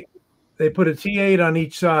T8. Yeah. They put a T8 on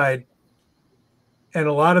each side, and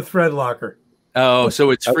a lot of thread locker. Oh,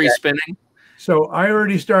 so it's free spinning. So I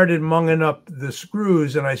already started munging up the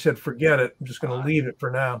screws, and I said, "Forget it. I'm just going to leave it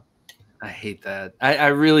for now." I hate that. I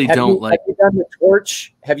really don't like. Have you done the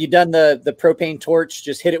torch? Have you done the propane torch?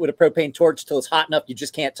 Just hit it with a propane torch till it's hot enough. You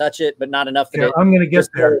just can't touch it, but not enough. I'm going to get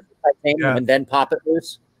there. And then pop it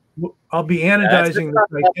loose. I'll be anodizing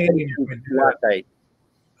the titanium.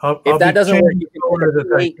 If that doesn't work, you can order the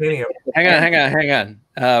titanium. Hang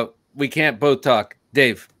on. We can't both talk.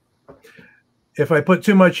 Dave. If I put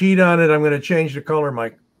too much heat on it, I'm going to change the color,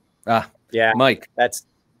 Mike. Yeah, Mike.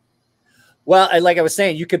 Like I was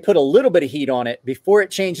saying, you could put a little bit of heat on it before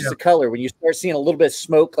it changes the color. When you start seeing a little bit of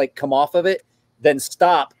smoke come off of it, then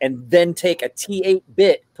stop and then take a T8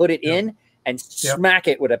 bit, put it in, and smack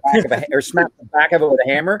it with smack the back of it with a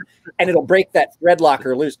hammer, and it'll break that thread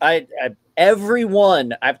locker loose. I've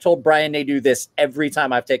told Brian they do this every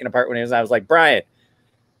time I've taken apart when I was like, Brian,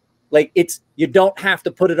 you don't have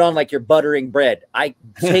to put it on like you're buttering bread.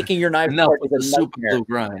 Taking your knife apart is a super glue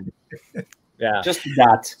grind. Yeah, just a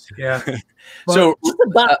dot. Yeah. So just a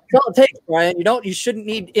dot. That's all it takes, Brian. You shouldn't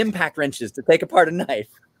need impact wrenches to take apart a knife.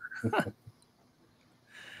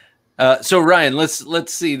 So Ryan,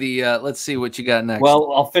 let's see what you got next.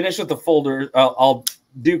 Well, I'll finish with the folder. I'll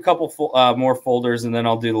do a couple more folders, and then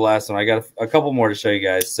I'll do the last one. I got a couple more to show you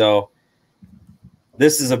guys. So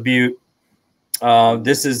this is a beaut.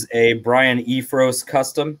 This is a Brian Efros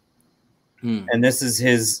custom, and this is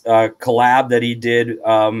his collab that he did.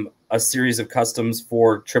 A series of customs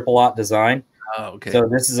for Triple Lot Design. Oh, okay. So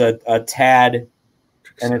this is a TAD,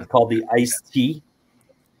 and it's called the Ice T.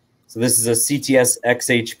 So this is a CTS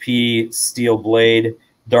XHP steel blade,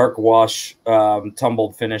 dark wash,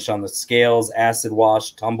 tumbled finish on the scales, acid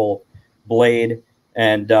wash, tumble blade,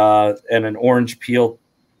 and an orange peel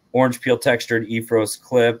textured Efros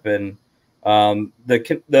clip, and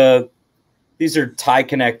these are tie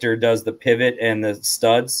connector does the pivot and the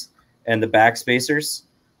studs and the back spacers.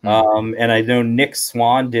 And I know Nick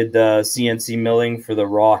Swan did the CNC milling for the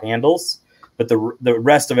raw handles, but the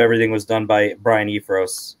rest of everything was done by Brian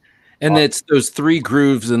Efros. And it's those 3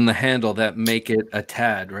 grooves in the handle that make it a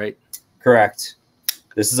TAD, right? Correct.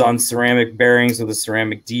 This is on ceramic bearings with a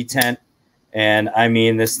ceramic detent. And I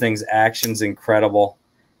mean, this thing's action's incredible.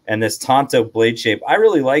 And this Tonto blade shape, I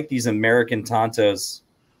really like these American Tontos.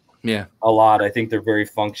 Yeah, a lot. I think they're very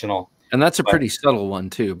functional. And that's a pretty subtle one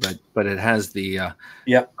too, but it has the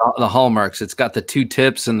hallmarks. It's got the 2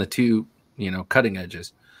 tips and the 2 cutting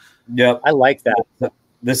edges. Yep, I like that.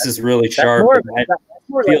 This is really sharp.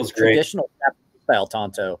 More feels like great. Traditional style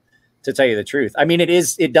Tonto, to tell you the truth. I mean,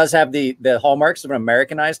 it does have the hallmarks of an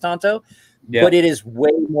Americanized Tonto, but it is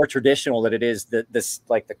way more traditional than it is this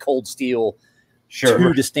like the cold steel. Sure,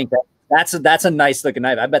 2 distinct. That's a nice looking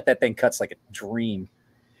knife. I bet that thing cuts like a dream.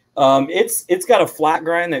 It's got a flat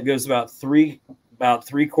grind that goes about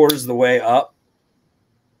 3/4 of the way up.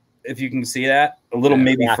 If you can see that, a little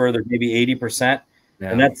maybe further, maybe 80%.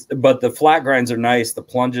 Yeah. And but the flat grinds are nice. The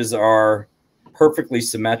plunges are perfectly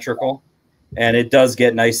symmetrical, and it does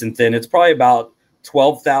get nice and thin. It's probably about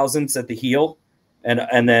 12 thousandths at the heel,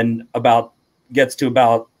 and then gets to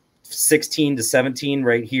about 16 to 17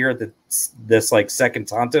 right here at this like second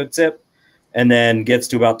Tonto tip, and then gets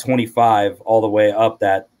to about 25 all the way up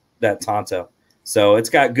that Tonto. So it's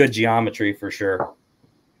got good geometry for sure.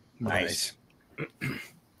 Nice.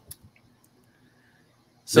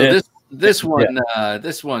 So this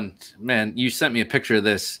one, man, you sent me a picture of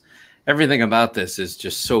this. Everything about this is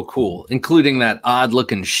just so cool, including that odd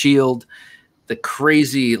looking shield, the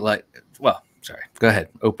crazy, like, well, sorry, go ahead,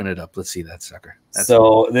 open it up. Let's see that sucker.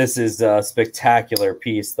 This is a spectacular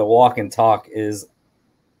piece. The walk and talk is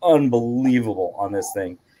unbelievable on this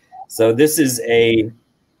thing. So this is a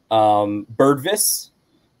birdvis.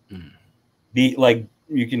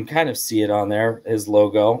 You can kind of see it on there, his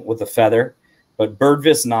logo with a feather. But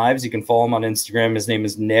birdvis knives, you can follow him on Instagram. His name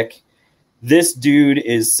is Nick. This dude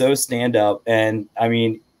is so stand up, and I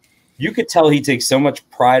mean, you could tell he takes so much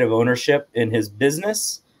pride of ownership in his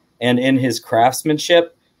business and in his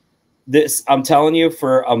craftsmanship. This, I'm telling you,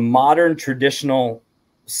 for a modern traditional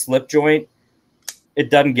slip joint, it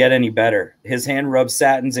doesn't get any better. His hand rub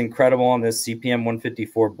satin's incredible on this CPM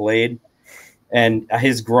 154 blade, and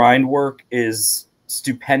his grind work is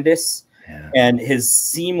stupendous. Yeah. And his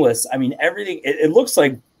seamless, I mean, everything, it looks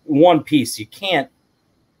like one piece. You can't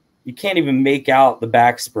even make out the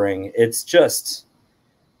back spring. It's just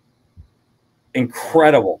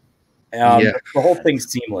incredible. The whole thing's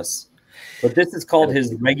seamless. But this is called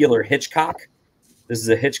his regular Hitchcock. This is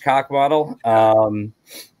a Hitchcock model.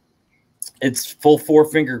 It's full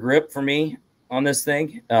 4-finger grip for me on this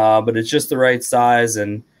thing, but it's just the right size.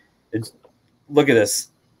 And it's, look at this.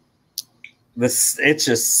 It's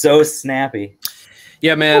just so snappy.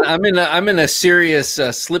 Yeah, man, I'm in a serious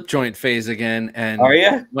slip joint phase again. And are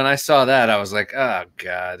you? When I saw that, I was like, oh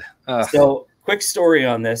God. So quick story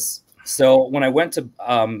on this. So when I went to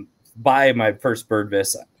buy my first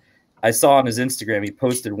birdvis, I saw on his Instagram, he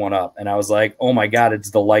posted one up, and I was like, oh my God, it's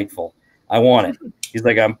delightful. I want it. He's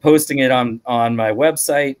like, I'm posting it on my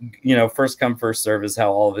website. You know, first come, first serve is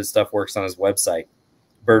how all of his stuff works on his website,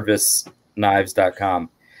 birdvisknives.com.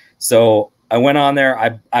 So I went on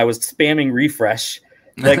there. I was spamming refresh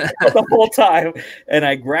like the whole time, and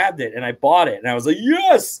I grabbed it and I bought it, and I was like,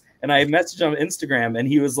 yes. And I messaged him on Instagram, and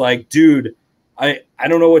he was like, dude, I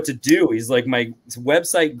don't know what to do. He's like, my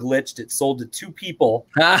website glitched. It sold to 2 people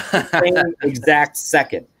the same exact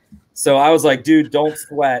second. So I was like, dude, don't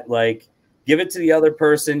sweat. Like, give it to the other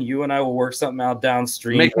person. You and I will work something out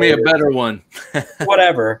downstream. Make me a better one.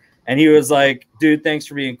 Whatever. And he was like, dude, thanks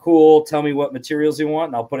for being cool. Tell me what materials you want,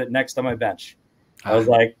 and I'll put it next on my bench. I was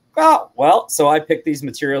like, oh, well. So I picked these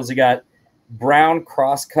materials. You got brown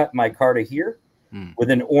cross-cut micarta here with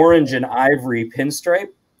an orange and ivory pinstripe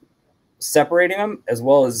separating them, as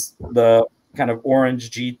well as the kind of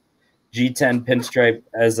orange G10 pinstripe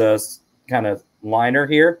as a kind of liner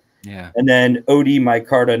here. Yeah. And then OD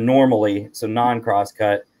micarta normally, so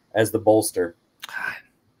non-cross-cut, as the bolster. God.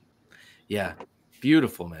 Yeah.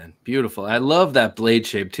 Beautiful, man. Beautiful. I love that blade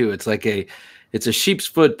shape too. It's like it's a sheep's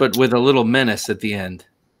foot, but with a little menace at the end.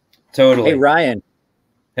 Totally. Hey, Ryan.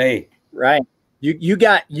 Hey, Ryan. You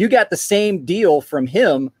got the same deal from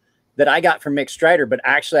him that I got from Mick Strider, but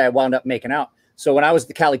actually I wound up making out. So when I was at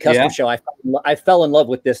the Cali Custom Show, I fell in love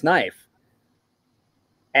with this knife.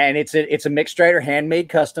 And it's a Mick Strider handmade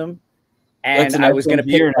custom. And I was going to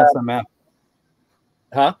pick an SMF.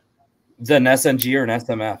 Huh? Is that an SNG or an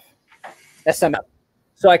SMF? SMF.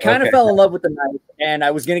 So I kind of fell in love with the knife, and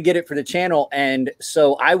I was going to get it for the channel. And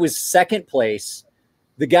so I was second place.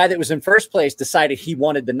 The guy that was in first place decided he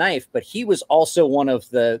wanted the knife, but he was also one of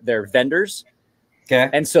their vendors. Okay.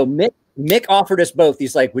 And so Mick offered us both.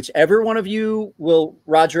 He's like, whichever one of you will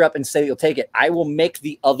Roger up and say you'll take it, I will make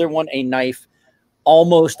the other one a knife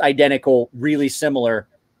almost identical, really similar.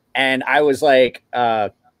 And I was like,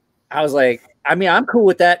 I mean, I'm cool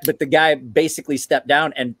with that. But the guy basically stepped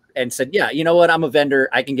down and said, yeah, you know what? I'm a vendor.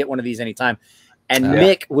 I can get one of these anytime. And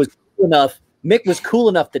Mick was cool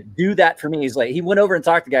enough to do that for me. He's like, he went over and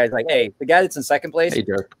talked to guys like, hey, the guy that's in second place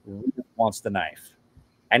wants the knife.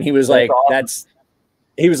 And he was like, that's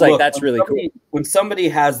really cool. When somebody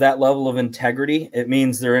has that level of integrity, it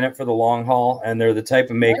means they're in it for the long haul, and they're the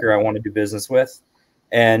type of maker I want to do business with.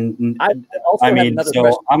 And I mean,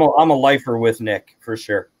 so I'm a lifer with Nick for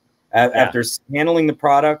sure. After handling the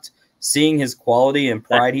product, seeing his quality and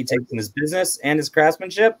pride he takes in his business and his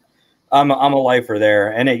craftsmanship, I'm a lifer there.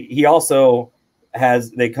 And he also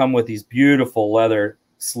they come with these beautiful leather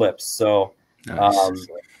slips. So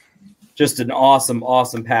just an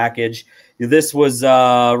awesome package. This was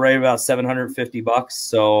right about $750.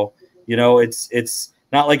 So, you know, it's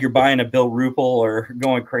not like you're buying a Bill Ruppel or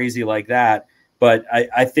going crazy like that. But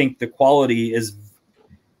I think the quality is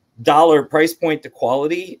dollar price point to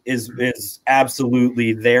quality is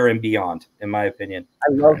absolutely there and beyond, in my opinion.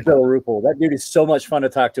 I love Bill Ruppel. That dude is so much fun to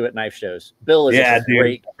talk to at knife shows. Bill is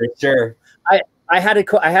great. For sure. I had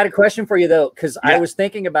a question for you though, because I was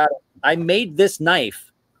thinking about it. I made this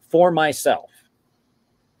knife for myself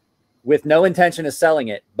with no intention of selling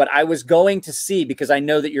it, but I was going to see, because I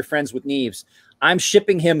know that you're friends with Neves. I'm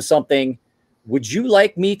shipping him something. Would you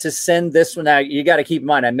like me to send this one out? You got to keep in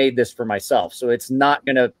mind, I made this for myself, so it's not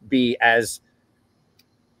going to be as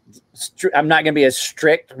I'm not going to be as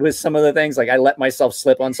strict with some of the things. Like I let myself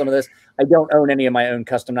slip on some of this. I don't own any of my own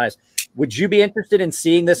custom knives. Would you be interested in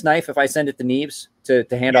seeing this knife if I send it to Neves to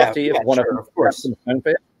hand off to you? One of them, of course.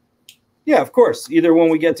 Yeah, of course. Either when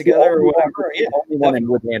we get together or whatever. Yeah, only one in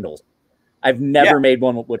wood handles. I've never made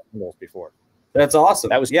one with wood handles before. That's awesome.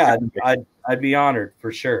 That was I'd be honored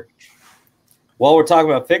for sure. While we're talking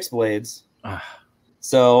about fixed blades,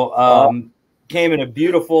 so came in a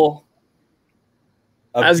beautiful.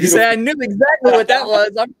 I was gonna say I knew exactly what that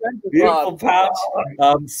was. I'm beautiful pouch.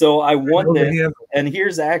 So I won this, and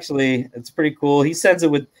here's actually it's pretty cool. He sends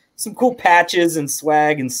it with some cool patches and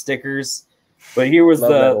swag and stickers. But here was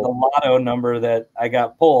the lotto number that I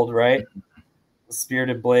got pulled, right?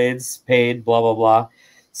 Spirited Blades, paid, blah blah blah.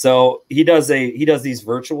 So he does these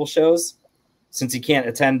virtual shows since he can't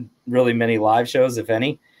attend really many live shows, if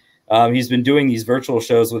any. He's been doing these virtual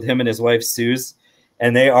shows with him and his wife Suze,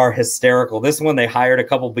 and they are hysterical. This one they hired a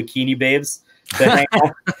couple bikini babes to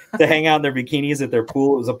hang out in their bikinis at their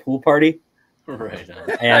pool. It was a pool party, right?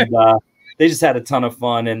 And they just had a ton of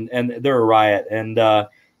fun, and they're a riot. And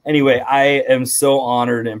anyway, I am so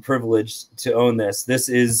honored and privileged to own this. This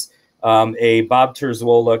is a Bob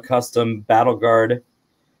Terzuola custom battle guard,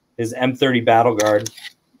 his M30 battle guard.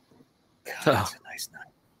 God, that's a nice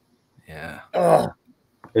knife. Yeah. Oh.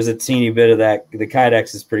 There's a teeny bit of that. The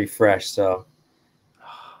Kydex is pretty fresh, so.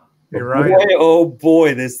 You're right. Boy, oh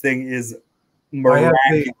boy, this thing is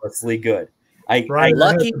miraculously good.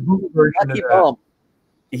 Lucky bump.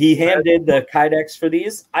 He handed the Kydex for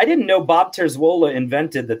these. I didn't know Bob Terzuola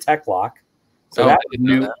invented the Tech Lock. So that was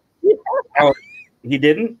new. Oh, he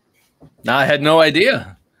didn't? No, I had no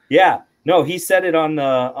idea. Yeah. No, he said it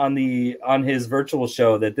on his virtual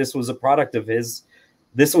show that this was a product of his.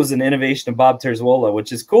 This was an innovation of Bob Terzuola,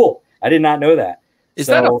 which is cool. I did not know that. Is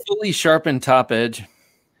that a fully sharpened top edge?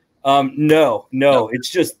 No. It's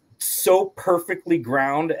just so perfectly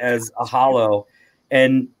ground as a hollow.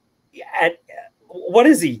 And at what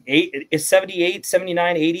is he? 78,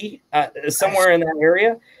 79, 80, somewhere in that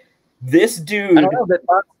area. This dude. I don't know, but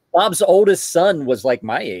Bob's oldest son was like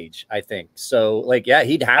my age, I think. So, like, yeah,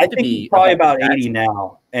 he'd have to be probably about 80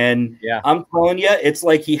 now. And I'm telling you, it's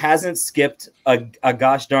like he hasn't skipped a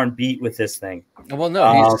gosh darn beat with this thing. Well,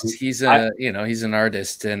 no, he's an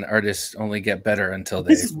artist, and artists only get better until they.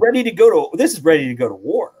 This is ready to go to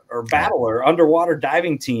war or battle or underwater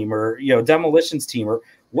diving team or demolitions team or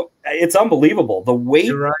what. It's unbelievable the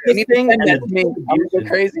weight. Right. This thing I'm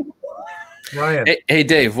crazy. Ryan, hey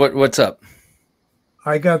Dave, what's up?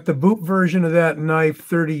 I got the boot version of that knife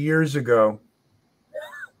 30 years ago.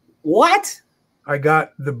 What? I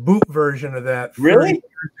got the boot version of that 30 really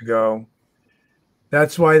years ago.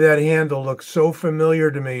 That's why that handle looks so familiar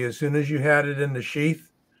to me as soon as you had it in the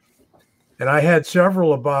sheath. And I had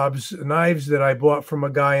several of Bob's knives that I bought from a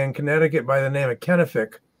guy in Connecticut by the name of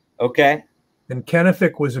Kennefic. Okay. And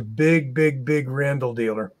Kennefic was a big Randall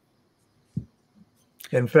dealer.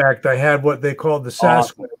 In fact, I had what they called the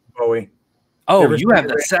Sasquatch Bowie. Oh, you have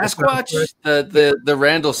the Sasquatch, the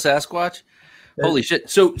Randall Sasquatch. Holy shit!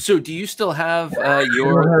 So do you still have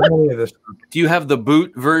your? Do you have the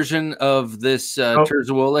boot version of this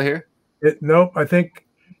Terzuola here? Nope. I think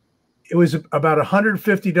it was about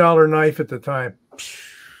 $150 knife at the time.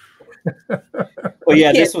 Well,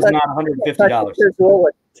 yeah, this was not $150.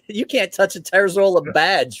 You can't touch a Terzuola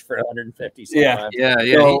badge for $150. Yeah.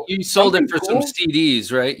 So, you sold it for some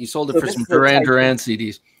CDs, right? You sold it for some Duran Duran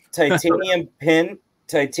CDs. Titanium pin,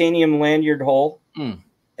 titanium lanyard hole,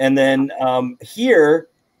 and then here,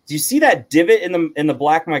 do you see that divot in the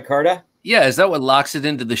black micarta? Yeah, is that what locks it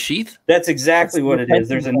into the sheath? That's exactly what it is.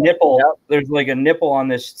 There's a nipple. Yep. There's like a nipple on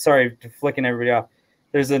this. Sorry for flicking everybody off.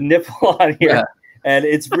 There's a nipple on here, and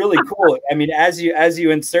it's really cool. I mean, as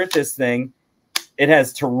you insert this thing, it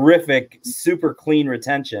has terrific, super clean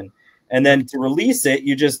retention, and then to release it,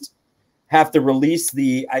 you just have to release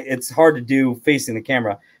it's hard to do facing the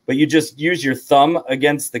camera. But you just use your thumb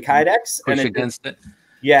against the Kydex and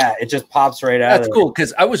it just pops right out. That's cool,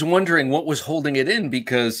 because I was wondering what was holding it in,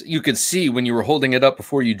 because you could see when you were holding it up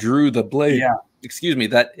before you drew the blade. excuse me,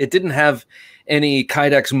 that it didn't have any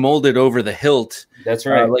kydex molded over the hilt. That's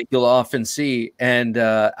right. Like you'll often see. And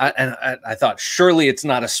I thought, surely it's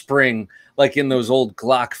not a spring like in those old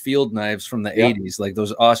Glock field knives from the 80s, like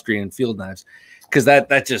those Austrian field knives, because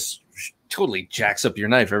that just totally jacks up your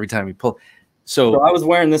knife every time you pull. So I was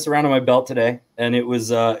wearing this around on my belt today, and it was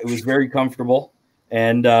very comfortable,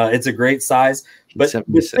 and it's a great size. But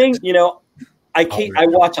the thing, you know, I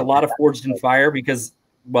watch a lot of Forged in Fire because,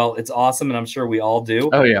 well, it's awesome, and I'm sure we all do.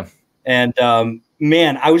 Oh yeah. And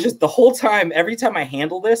man, I was just the whole time, every time I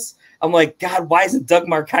handle this, I'm like, God, why isn't Doug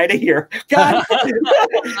Marcaida here? God,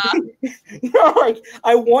 you know, like,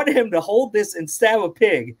 I want him to hold this and stab a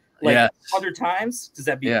pig like 100 times. Does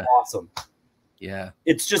that be awesome? Yeah.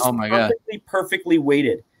 It's just perfectly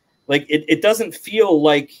weighted. Like it doesn't feel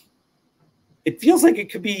like, it feels like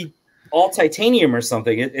it could be all titanium or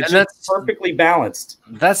something. It's just perfectly balanced.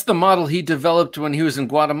 That's the model he developed when he was in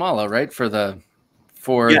Guatemala, right? For the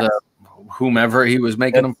whomever he was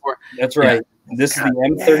making them for. That's right. Yeah. This is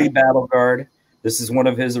the M30 Battle Guard. This is one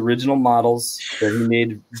of his original models that he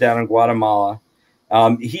made down in Guatemala.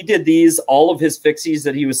 He did these, all of his fixies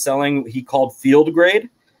that he was selling, he called field grade.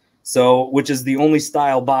 So, which is the only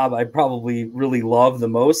style, Bob, I probably really love the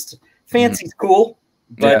most. Fancy's cool,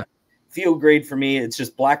 but field grade for me, it's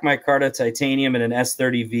just black micarta, titanium, and an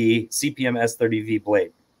S30V, CPM S30V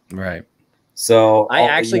blade. Right. So I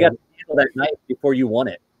actually got to handle that knife before you won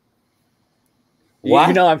it. What?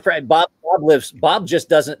 You know, I'm afraid Bob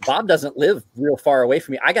doesn't live real far away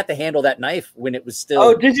from me. I got to handle that knife when it was still.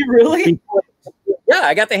 Oh, did you really? Yeah,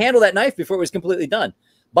 I got to handle that knife before it was completely done.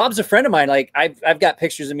 Bob's a friend of mine. Like I've got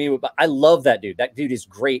pictures of me with. I love that dude. That dude is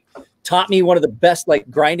great. Taught me one of the best like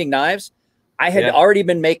grinding knives. I had already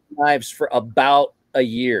been making knives for about a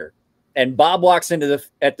year, and Bob walks into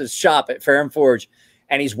the shop at Fair and Forge,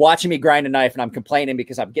 and he's watching me grind a knife, and I'm complaining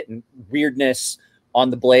because I'm getting weirdness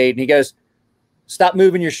on the blade, and he goes, "Stop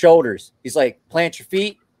moving your shoulders." He's like, "Plant your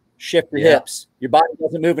feet, shift your hips. Your body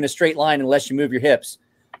doesn't move in a straight line unless you move your hips."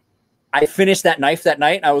 I finished that knife that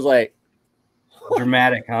night, and I was like,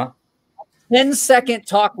 dramatic, huh? 10-second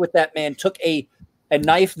talk with that man took a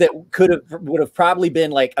knife that would have probably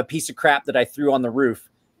been like a piece of crap that I threw on the roof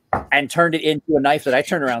and turned it into a knife that I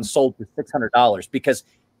turned around and sold for $600 because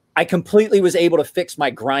I completely was able to fix my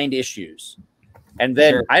grind issues. And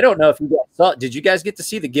then I don't know if you guys saw, did you guys get to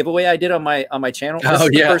see the giveaway I did on my channel? This is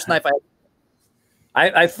the first knife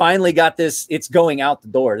I finally got this. It's going out the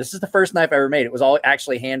door. This is the first knife I ever made. It was all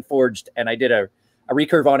actually hand forged, and I did a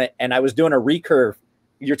recurve on it, and I was doing a recurve.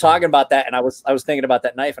 You're talking about that, and I was thinking about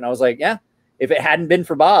that knife, and I was like, yeah, if it hadn't been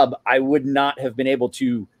for Bob, I would not have been able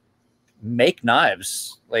to make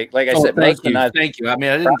knives. Like I said, thank you. I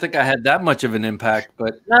mean, I didn't think I had that much of an impact,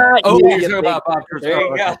 but you're talking about Bob. There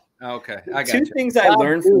you go. Okay, I got Two things I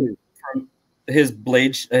learned from his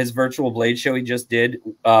virtual blade show he just did.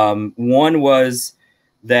 One was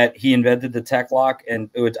that he invented the tech lock, and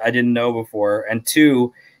I didn't know before. And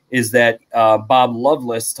two is that Bob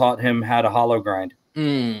Lovelace taught him how to hollow grind.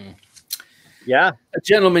 Yeah, a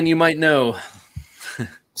gentleman you might know.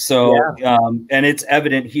 So, and it's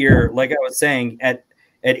evident here, like I was saying, at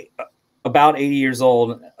about 80 years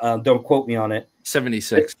old. Don't quote me on it.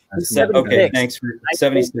 76. 76. Okay, thanks for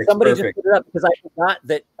 76. Somebody Perfect. just put it up because I forgot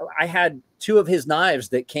that I had two of his knives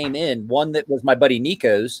that came in. One that was my buddy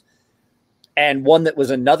Nico's, and one that was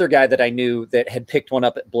another guy that I knew that had picked one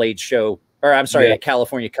up at Blade Show, or I'm sorry, at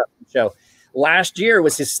California Custom Show. Last year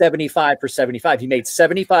was his 75 for 75. He made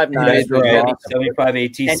 75 knives. 75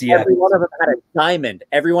 ATC. And every one of them had a diamond.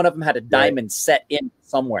 Every one of them had a diamond set in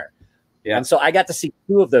somewhere. Yeah. And so I got to see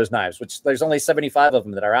two of those knives, which there's only 75 of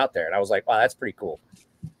them that are out there. And I was like, wow, that's pretty cool.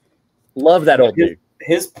 Love that old dude.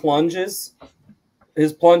 His plunges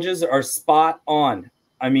are spot on.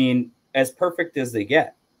 I mean, as perfect as they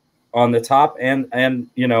get on the top and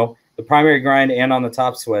you know, the primary grind and on the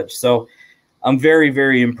top swedge. So I'm very,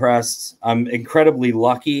 very impressed. I'm incredibly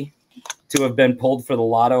lucky to have been pulled for the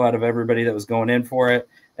lotto out of everybody that was going in for it,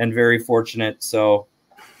 and very fortunate. So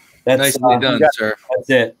that's nicely done, sir. That's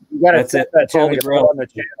it. That's it. That's all on the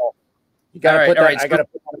channel. You got to put that. I got to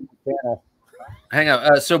put that on the channel. Hang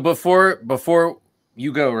on. So before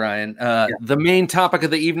you go, Ryan, the main topic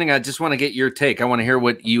of the evening, I just want to get your take. I want to hear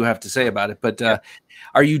what you have to say about it. But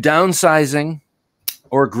are you downsizing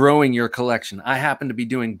or growing your collection? I happen to be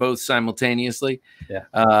doing both simultaneously. Yeah.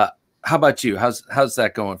 How about you? How's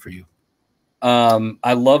that going for you?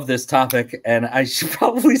 I love this topic, and I should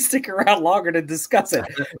probably stick around longer to discuss it.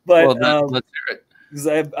 But let's hear it. 'Cause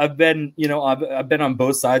I've been, you know, I've been on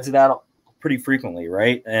both sides of that pretty frequently,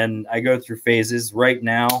 right? And I go through phases. Right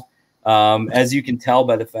now, As you can tell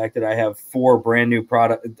by the fact that I have 4 brand new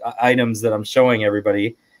product items that I'm showing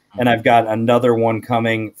everybody, and I've got another one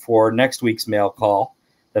coming for next week's mail call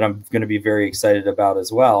that I'm going to be very excited about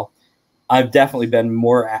as well. I've definitely been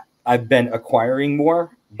I've been acquiring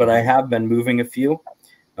more, but I have been moving a few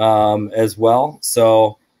as well.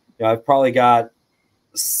 So I've probably got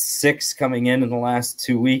 6 coming in the last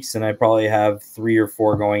 2 weeks, and I probably have 3 or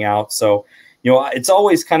 4 going out. So, it's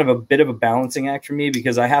always kind of a bit of a balancing act for me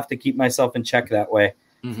because I have to keep myself in check that way.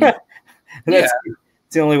 It's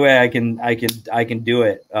the only way I can do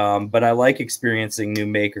it. But I like experiencing new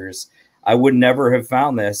makers. I would never have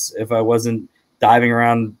found this if I wasn't diving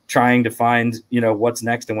around trying to find, what's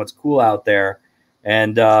next and what's cool out there.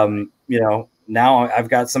 And, now I've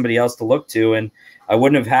got somebody else to look to, and I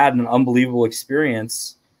wouldn't have had an unbelievable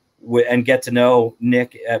experience and get to know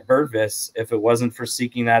Nick at Birdvis if it wasn't for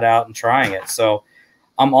seeking that out and trying it. So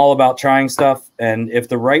I'm all about trying stuff. And if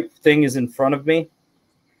the right thing is in front of me,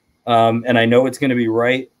 and I know it's going to be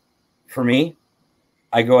right for me,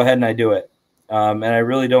 I go ahead and I do it. And I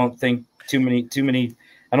really don't think too many,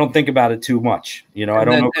 I don't think about it too much. I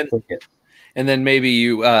don't overthink it. And then maybe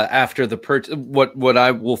you, after the purchase, what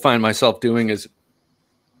I will find myself doing is,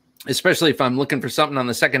 especially if I'm looking for something on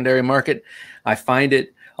the secondary market, I find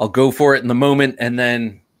it, I'll go for it in the moment, and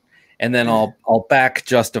then I'll back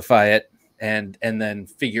justify it and then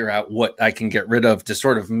figure out what I can get rid of to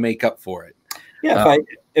sort of make up for it. Yeah.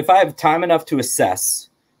 If I have time enough to assess,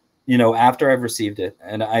 after I've received it,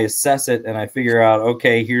 and I assess it and I figure out,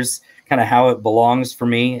 okay, here's kind of how it belongs for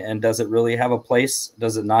me. And does it really have a place?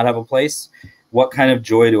 Does it not have a place? What kind of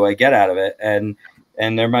joy do I get out of it? And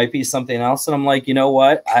there might be something else. And I'm like, you know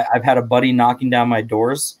what? I've had a buddy knocking down my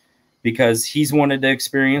doors because he's wanted to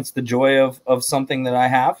experience the joy of something that I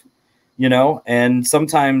have, and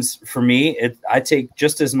sometimes for me, I take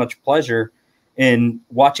just as much pleasure in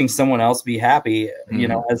watching someone else be happy,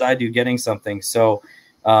 as I do getting something. So,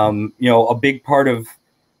 a big part of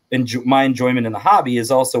my enjoyment in the hobby is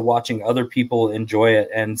also watching other people enjoy it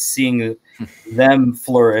and seeing them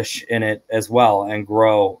flourish in it as well and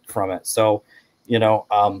grow from it. So,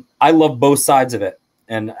 I love both sides of it,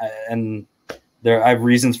 and I have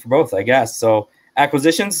reasons for both, I guess. So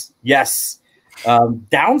acquisitions, yes.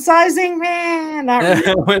 Downsizing, man, not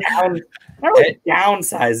really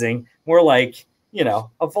downsizing. More like,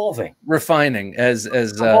 evolving, refining,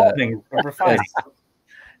 refining.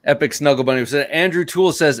 Epic Snuggle Bunny said. Andrew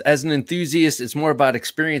Toole says, as an enthusiast, it's more about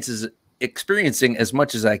experiencing as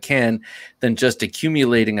much as I can than just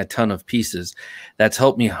accumulating a ton of pieces. That's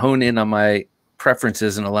helped me hone in on my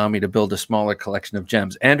preferences and allow me to build a smaller collection of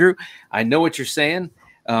gems. Andrew, I know what you're saying.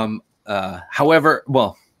 However,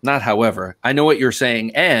 I know what you're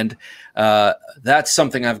saying, and that's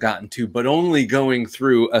something I've gotten to, but only going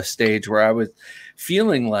through a stage where I was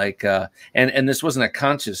feeling like, and this wasn't a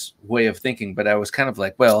conscious way of thinking, but I was kind of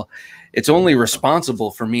like, well, it's only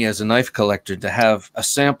responsible for me as a knife collector to have a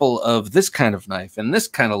sample of this kind of knife and this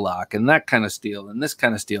kind of lock and that kind of steel and this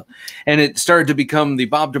kind of steel. And it started to become the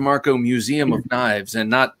Bob DeMarco Museum of Knives and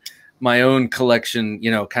not my own collection,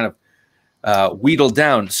 kind of wheedled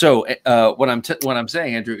down. So what I'm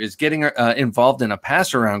saying, Andrew, is getting involved in a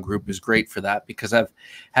pass around group is great for that, because I've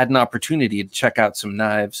had an opportunity to check out some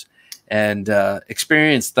knives and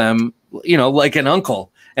experience them, like an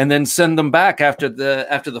uncle, and then send them back after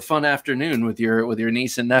the fun afternoon with your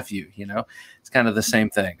niece and nephew. It's kind of the same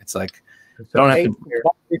thing. It's like,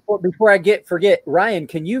 before I forget, Ryan,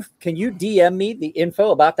 can you DM me the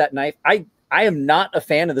info about that knife? I am not a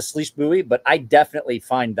fan of the Sleesh buoy, but I definitely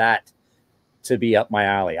find that to be up my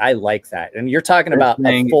alley. I like that. And you're talking about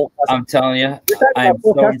a full custom. I'm telling you, I'm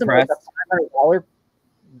so impressed.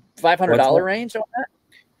 $500 range on that?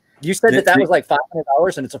 You said that was like $500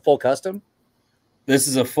 and it's a full custom? This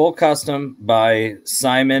is a full custom by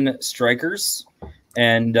Simon Strikers.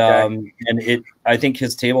 And I think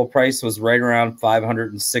his table price was right around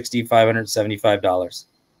 $560, $575.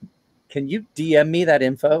 Can you DM me that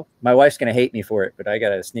info? My wife's going to hate me for it, but I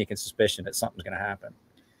got a sneaking suspicion that something's going to happen.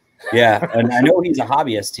 Yeah, and I know he's a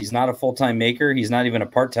hobbyist. He's not a full-time maker. He's not even a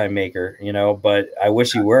part-time maker, but I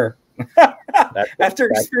wish he were. After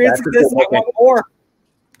experiencing this, I want more.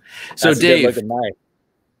 So, Dave,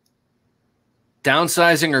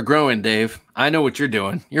 downsizing or growing, Dave? I know what you're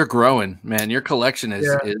doing. You're growing, man. Your collection is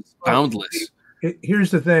boundless.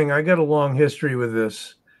 Here's the thing. I got a long history with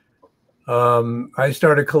this. I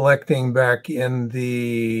started collecting back in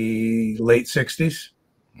the late 60s.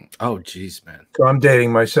 Oh, geez, man. So I'm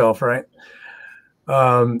dating myself, right?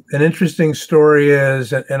 An interesting story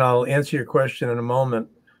is, and I'll answer your question in a moment.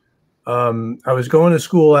 I was going to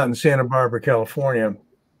school out in Santa Barbara, California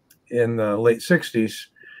in the late 60s.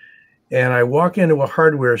 and I walk into a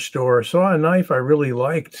hardware store, saw a knife I really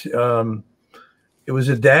liked. It was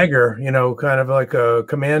a dagger, you know, kind of like a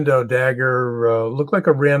commando dagger, looked like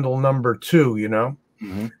a Randall number 2, you know.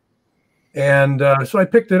 Mm-hmm. And so I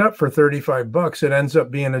picked it up for $35. It ends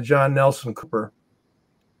up being a John Nelson Cooper.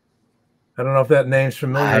 I don't know if that name's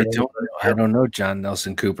familiar. I don't know John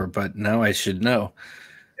Nelson Cooper, but now I should know.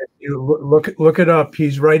 You look it up.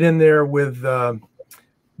 He's right in there with the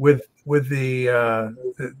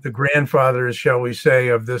grandfathers, shall we say,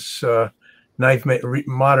 of this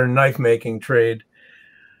modern knife making trade.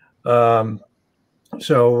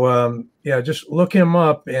 Yeah, just look him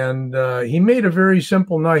up, and he made a very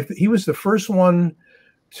simple knife. He was the first one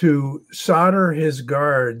to solder his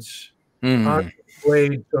guards on the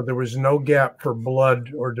blade, so there was no gap for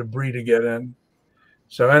blood or debris to get in.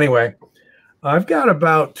 So anyway, I've got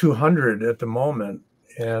about 200 at the moment,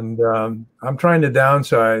 and I'm trying to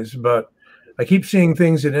downsize, but I keep seeing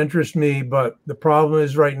things that interest me. But the problem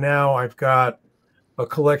is right now I've got a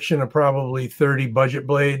collection of probably 30 budget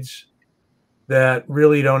blades that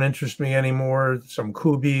really don't interest me anymore. Some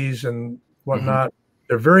Kubis and whatnot.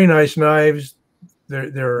 They're very nice knives.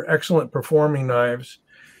 They're excellent performing knives.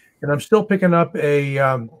 And I'm still picking up a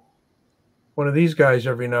one of these guys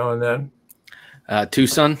every now and then.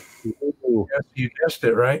 Tucson? Yes, you guessed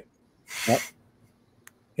it, right? Yep.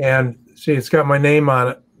 And see, it's got my name on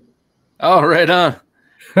it. Oh, right on.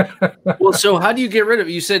 Well, so how do you get rid of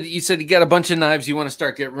it? You said you got a bunch of knives you want to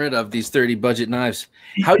start getting rid of, these 30 budget knives.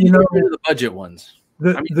 How do you get rid of the budget ones?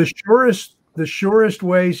 The surest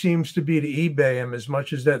way seems to be to eBay them, as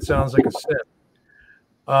much as that sounds like a sin.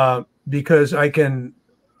 Because I can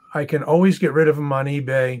always get rid of them on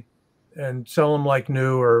eBay and sell them like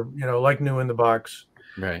new, or like new in the box,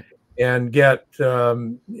 right? And get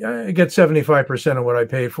 75% of what I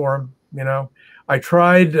pay for them. I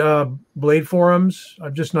tried Blade Forums.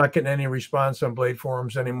 I'm just not getting any response on Blade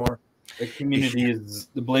Forums anymore. The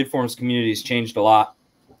Blade Forums community has changed a lot.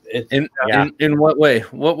 In what way?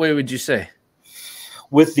 What way would you say?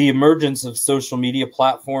 With the emergence of social media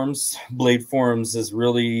platforms, Blade Forums has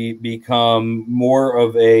really become more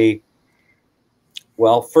of a,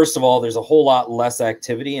 well, first of all, there's a whole lot less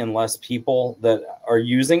activity and less people that are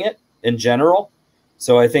using it in general.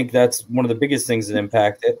 So I think that's one of the biggest things that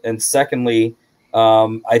impact it. And secondly,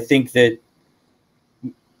 I think that,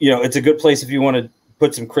 it's a good place if you want to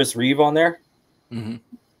put some Chris Reeve on there. Mm-hmm.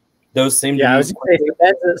 Those seem to I was going to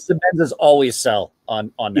say, Sebenzas always sell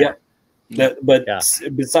on there. Yeah.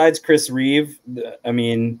 Besides Chris Reeve, I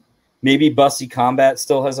mean, maybe Bussy Combat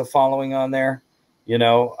still has a following on there, It's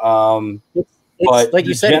like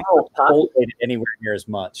you said, it's not populated anywhere near as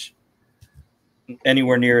much.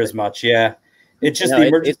 Yeah. It's just the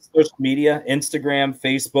emergence of social media, Instagram,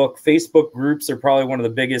 Facebook. Facebook groups are probably one of the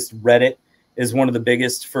biggest. Reddit is one of the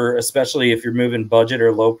biggest, for especially if you're moving budget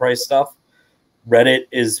or low price stuff. Reddit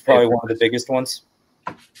is probably one of the biggest ones.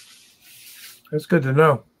 That's good to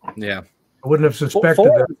know. Yeah. I wouldn't have suspected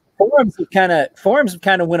that. Forums have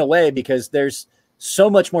kind of went away because there's so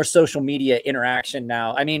much more social media interaction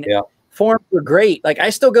now. I mean, forums were great. Like, I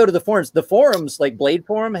still go to the forums. The forums, like Blade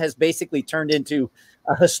Forum, has basically turned into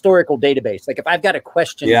a historical database. Like, if I've got a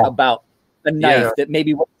question about a knife that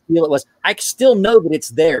maybe what steel it was, I still know that it's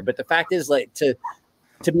there. But the fact is, like, to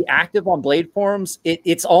be active on Blade Forums,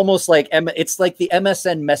 it's almost like it's like the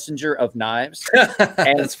MSN Messenger of knives.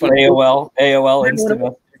 And that's funny. AOL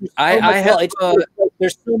Instant.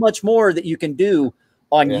 There's so much more that you can do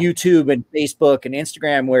on YouTube and Facebook and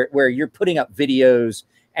Instagram where you're putting up videos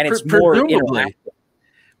and it's more interactive.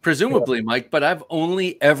 Presumably, Mike, but I've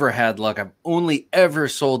only ever had luck. I've only ever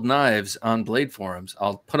sold knives on Blade Forums.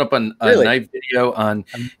 I'll put up a knife video on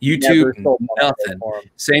YouTube. Nothing.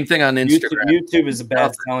 Same thing on Instagram. YouTube is a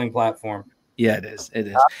bad selling platform. Yeah, it is. It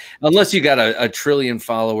is. Unless you got a trillion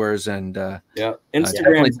followers and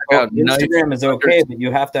Instagram is okay, but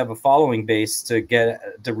you have to have a following base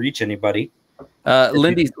to reach anybody.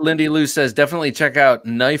 Lindy Lou says definitely check out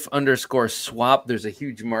knife_swap. There's a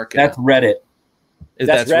huge market. That's Reddit.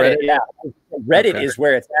 That's Reddit. Yeah, Reddit is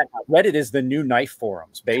where it's at. Reddit is the new knife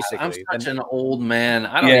forums, basically. I'm such an old man.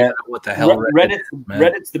 I don't even know what the hell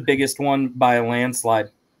Reddit's the biggest one by a landslide.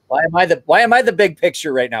 Why am I the big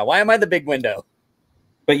picture right now? Why am I the big window?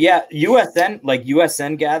 But yeah, USN, like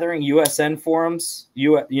USN gathering, USN forums,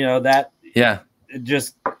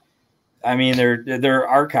 I mean, they're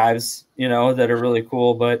archives, that are really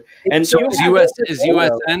cool. But so is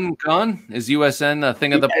USN gone? Is USN a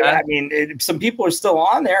thing of the past? I mean, some people are still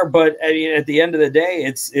on there, but I mean, at the end of the day,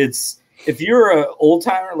 it's if you're an old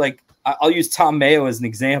timer, like I'll use Tom Mayo as an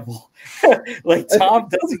example. Like Tom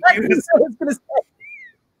doesn't use.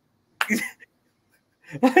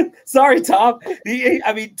 Sorry, Tom.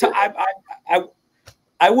 I mean,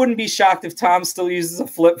 I wouldn't be shocked if Tom still uses a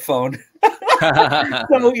flip phone.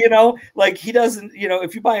 So, you know, like he doesn't, you know,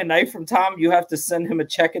 if you buy a knife from Tom, you have to send him a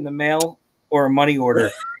check in the mail or a money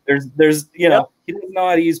order. There's, you know, he doesn't know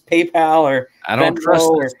how to use PayPal or I don't Venmo trust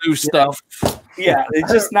or, new stuff. Yeah,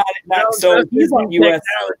 it's just not so he's on US.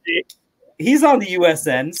 He's on the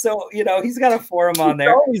USN, so you know he's got a forum on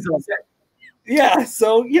there. Yeah,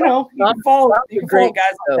 so you know you can follow guys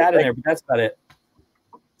like that in there, but that's about it.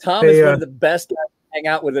 Tom is one of the best guys to hang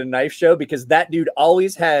out with at a knife show because that dude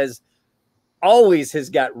always has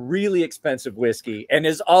got really expensive whiskey and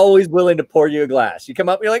is always willing to pour you a glass. You come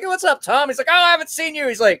up, you're like, hey, "What's up, Tom?" He's like, "Oh, I haven't seen you."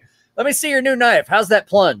 He's like, "Let me see your new knife. How's that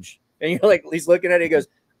plunge?" And you're like, he's looking at it. He goes,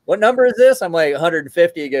 "What number is this?" I'm like,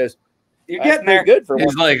 150. He goes, "You're getting there." Good for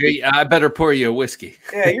He's like, "I better pour you a whiskey."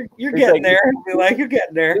 Yeah, you're getting there. You're like, you're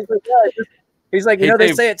getting there. He's like, you know,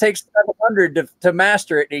 they say it takes 700 to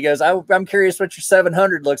master it. And he goes, I'm curious what your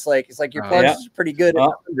 700 looks like. It's like your plunges are pretty good at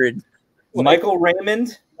 100. Michael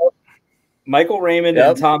Raymond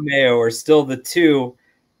and Tom Mayo are still the two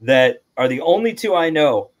that are the only two I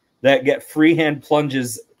know that get freehand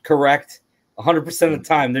plunges correct 100% of the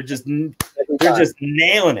time. They're just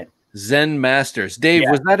nailing it. Zen Masters. Dave,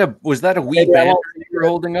 was that a wee banner you were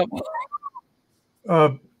holding up?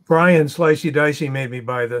 Brian Slicey Dicey made me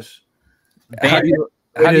buy this. How do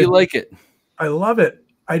you like it? I love it.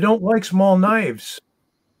 I don't like small knives.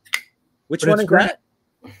 Which one is that?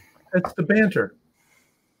 It's the Banter.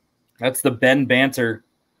 That's the Ben Banter.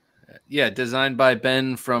 Yeah, designed by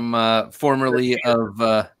Ben from formerly of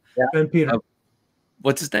Ben Peter.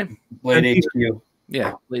 What's his name? Blade HQ.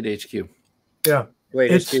 Yeah, Blade HQ. Yeah.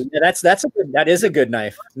 Blade HQ. Yeah, that is a good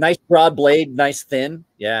knife. Nice broad blade, nice thin.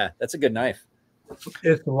 Yeah, that's a good knife.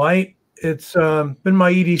 It's light. It's been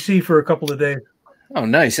my EDC for a couple of days. Oh,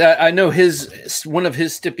 nice. I know one of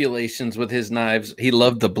his stipulations with his knives, he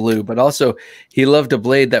loved the blue, but also he loved a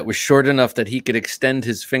blade that was short enough that he could extend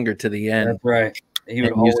his finger to the end. That's right. He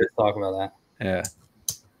would always talk about that. Yeah.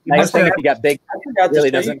 Nice thing if you got big. It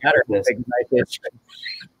really doesn't matter. Big knife is.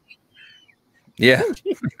 Yeah.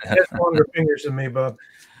 He has longer fingers than me, Bob.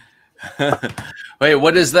 Wait,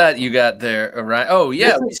 what is that you got there, Ryan? Oh,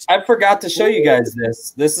 yeah. I forgot to show you guys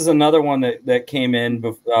this. This is another one that came in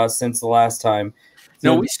since the last time.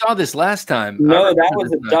 No, we saw this last time. No, that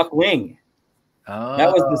was a duck wing. Oh.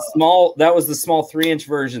 That was the small 3-inch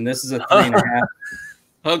version. This is a 3.5.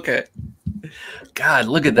 Okay. God,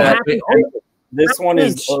 look at that. This one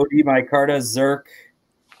is OD micarta Zirc.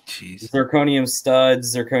 Jeez. Zirconium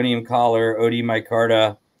studs, zirconium collar, OD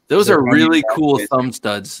micarta. Those are really cool thumb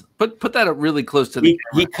studs. Put that up really close to the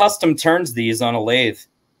He custom turns these on a lathe.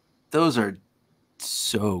 Those are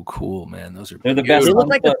so cool, man. They're the best on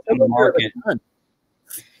the market.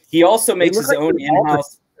 He also makes his own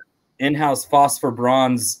in-house phosphor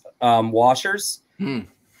bronze washers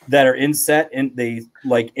that are inset, and they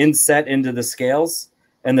like inset into the scales,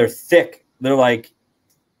 and they're thick.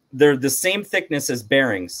 They're the same thickness as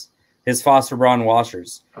bearings. His phosphor bronze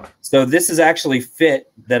washers. So this is actually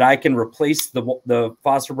fit that I can replace the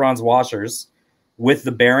phosphor bronze washers with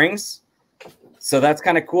the bearings. So that's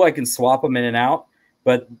kind of cool. I can swap them in and out.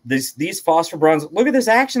 But these phosphor bronze, look at this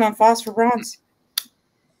action on phosphor bronze.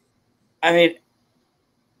 I mean,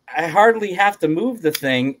 I hardly have to move the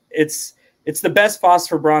thing. It's the best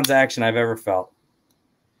phosphor bronze action I've ever felt.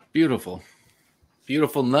 Beautiful.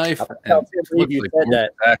 Beautiful knife. You said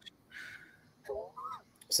that.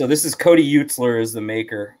 So this is Cody Utzler is the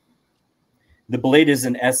maker. The blade is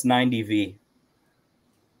an S90V.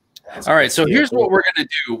 All right, so here's what we're gonna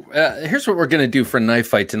do. Here's what we're gonna do for Knife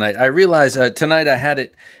Fight tonight. I realize tonight I had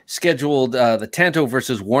it scheduled the Tanto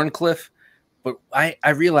versus Warncliffe, but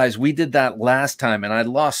I realized we did that last time and I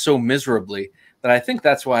lost so miserably that I think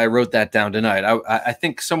that's why I wrote that down tonight. I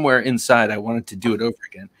think somewhere inside I wanted to do it over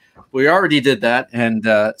again. We already did that, and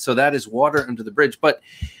so that is water under the bridge. But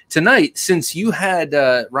tonight, since you had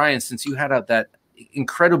Ryan, since you had out that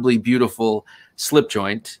incredibly beautiful slip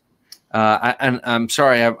joint, I'm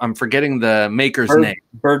sorry, I'm forgetting the maker's name.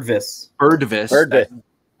 Birdvis. Gorgeous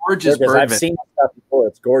Birdvis. I've seen that stuff before.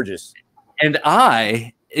 It's gorgeous. And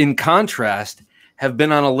I, in contrast, have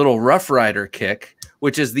been on a little Rough Rider kick,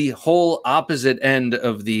 which is the whole opposite end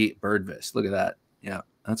of the Birdvis. Look at that. Yeah.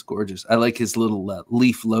 That's gorgeous. I like his little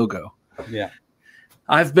leaf logo. Yeah,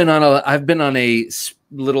 I've been on a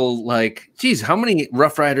little like, geez, how many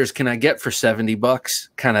Rough Riders can I get for $70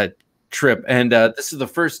 kind of trip? And this is the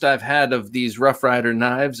first I've had of these Rough Rider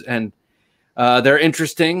knives, and they're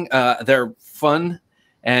interesting. They're fun,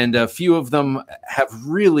 and a few of them have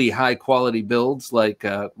really high quality builds, like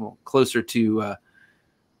closer to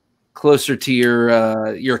closer to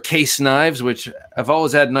your case knives, which I've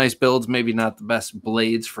always had nice builds, maybe not the best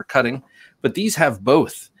blades for cutting, but these have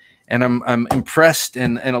both. And I'm impressed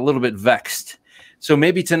and a little bit vexed. So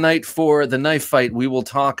maybe tonight for the knife fight, we will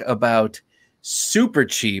talk about super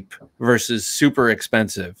cheap versus super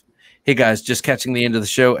expensive. Hey guys, just catching the end of the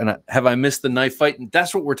show, and have I missed the knife fight? And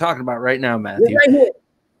that's what we're talking about right now, Matthew.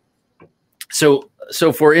 So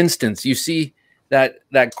for instance, you see that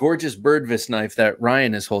gorgeous birdvis knife that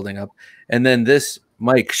Ryan is holding up, and then this.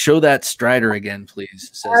 Mike, show that Strider again,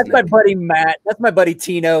 please. That's Nick. My buddy Matt. That's my buddy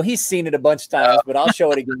Tino. He's seen it a bunch of times, but I'll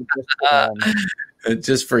show it again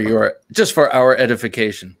just for our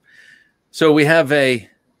edification. So we have a.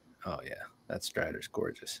 Oh yeah, that Strider's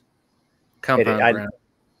gorgeous. Compound.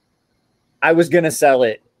 I was gonna sell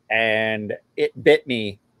it, and it bit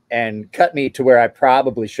me and cut me to where I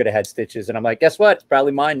probably should have had stitches. And I'm like, guess what? It's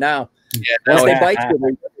probably mine now. Yeah. Once they bite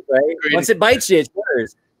you, right? Once it bites you, it's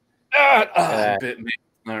yours. Bit me.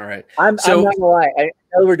 All right. I'm not gonna lie. I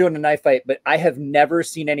know we're doing a knife fight, but I have never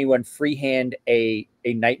seen anyone freehand a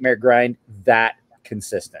nightmare grind that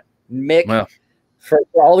consistent. Mick, for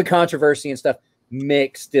all the controversy and stuff,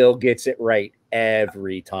 Mick still gets it right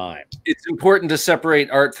every time. It's important to separate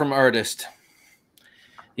art from artist.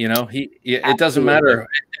 You know, it doesn't matter. It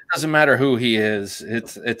doesn't matter who he is.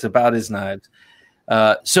 It's about his knives.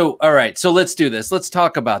 So all right. So let's do this. Let's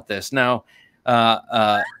talk about this now.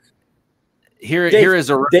 Here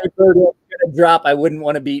is a Dave gonna drop. I wouldn't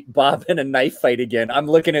want to beat Bob in a knife fight again. I'm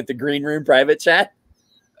looking at the green room private chat.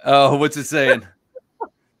 Oh, what's it saying?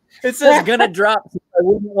 It says gonna drop. I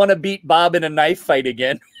wouldn't want to beat Bob in a knife fight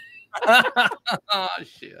again. Oh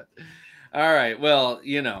shit! All right. Well,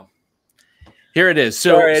 you know, here it is.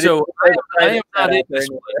 So I am not in this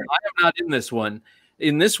one. I am not in this one.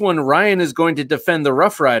 In this one, Ryan is going to defend the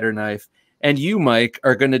Rough Rider knife, and you, Mike,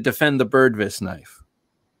 are going to defend the birdvis knife.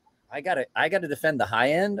 I gotta defend the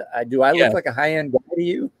high end. Do I look like a high end guy to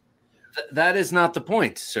you? That is not the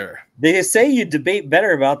point, sir. They say you debate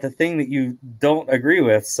better about the thing that you don't agree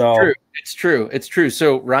with. So it's true. It's true.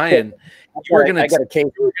 So Ryan, I got a case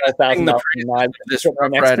for $1,000 this right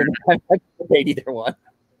next to me. I can debate either one.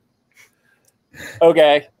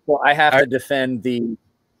 Okay, well I have to defend the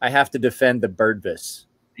birdvis.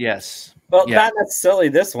 Yes. Well, not necessarily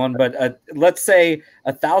this one, but let's say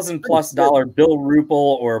 $1,000+ Bill Ruppel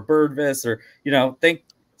or Birdvis, or think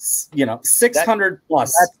 600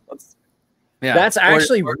 plus. That's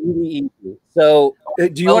actually really easy. So,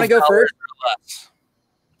 do you want to go first?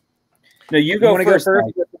 No, you go first.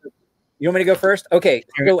 You want me to go first? Okay.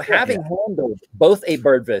 So, having handled both a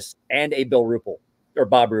Birdvis and a Bill Ruppel or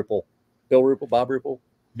Bob Ruppel,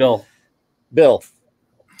 Bill.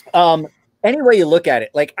 Any way you look at it,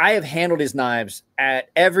 like I have handled his knives at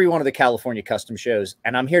every one of the California custom shows,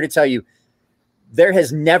 and I'm here to tell you, there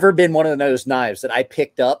has never been one of those knives that I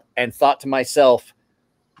picked up and thought to myself,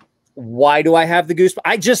 why do I have the goosebumps?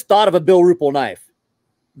 I just thought of a Bill Ruppel knife.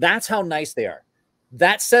 That's how nice they are.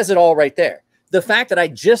 That says it all right there. The fact that I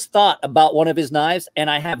just thought about one of his knives and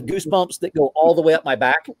I have goosebumps that go all the way up my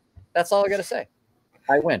back, that's all I got to say.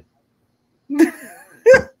 I win.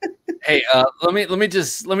 Hey, let me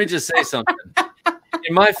just say something.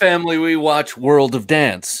 In my family, we watch World of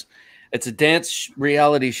Dance. It's a dance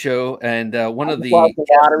reality show, and one of the a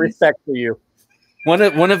lot of respect for you. One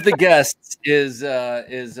of the guests is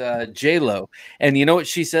J-Lo, and you know what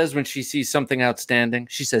she says when she sees something outstanding?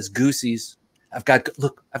 She says, "Goosies." I've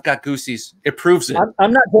got goosies. It proves it.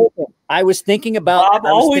 I'm not joking. I was thinking about. Bob,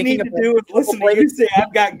 all we need to do is listen to you say,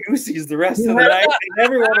 "I've got goosies" the rest of the night, and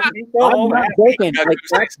everyone will be so happy.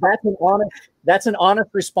 That's an honest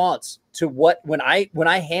response to when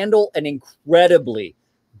I handle an incredibly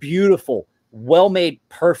beautiful, well-made,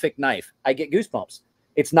 perfect knife, I get goosebumps.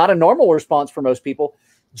 It's not a normal response for most people.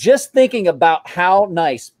 Just thinking about how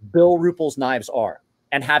nice Bill Ruppel's knives are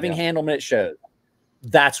and having handled them at shows,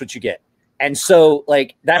 that's what you get. And so,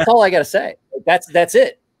 that's all I got to say. That's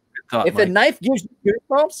it. If a knife gives you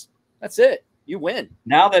goosebumps, that's it. You win.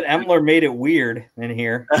 Now that Emler made it weird in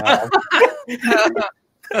here. All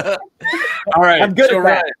right. I'm good at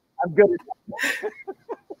that. I'm good at that.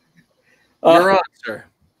 You're on, sir.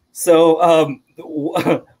 So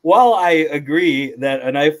while I agree that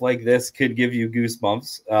a knife like this could give you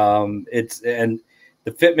goosebumps, and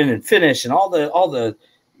the fitment and finish and all the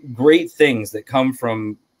great things that come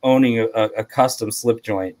from owning a custom slip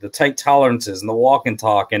joint, the tight tolerances and the walk and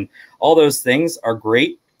talk and all those things are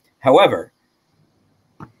great. However,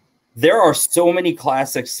 there are so many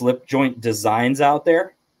classic slip joint designs out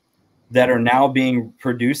there that are now being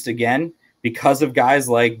produced again because of guys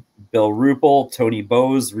like Bill Ruppel, Tony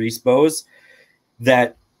Bowes, Reese Bowes,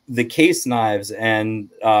 that the case knives and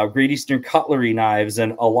Great Eastern cutlery knives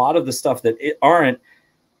and a lot of the stuff that aren't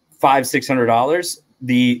 $500-600,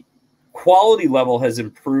 the quality level has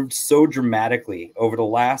improved so dramatically over the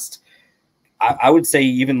last, I would say,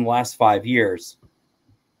 even the last 5 years.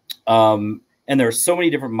 And there are so many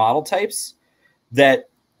different model types that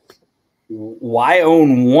why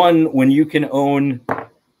own one when you can own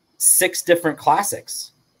 6 different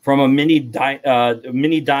classics, from a mini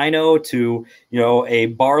dyno to, you know, a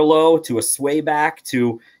Barlow to a swayback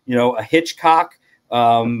to, you know, a Hitchcock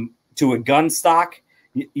to a gun stock,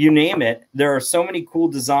 you name it. There are so many cool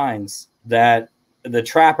designs that the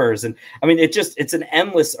trappers, and I mean, it's an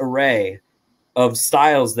endless array of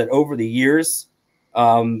styles that over the years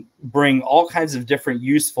bring all kinds of different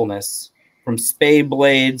usefulness, from spay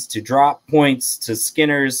blades to drop points to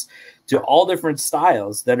skinners to all different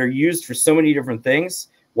styles that are used for so many different things.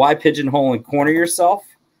 Why pigeonhole and corner yourself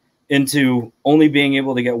into only being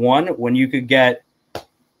able to get one when you could get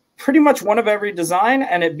pretty much one of every design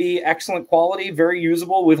and it be excellent quality, very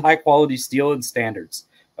usable with high quality steel and standards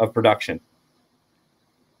of production?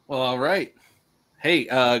 Well, all right. Hey,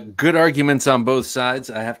 good arguments on both sides,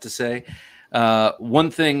 I have to say. One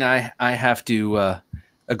thing I have to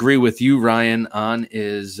agree with you, Ryan, on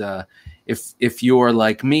is if you're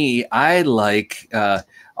like me, I like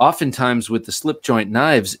oftentimes with the slip joint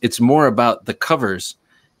knives, it's more about the covers.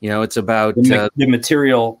 You know, it's about the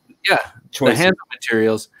material. Yeah, choices. The handle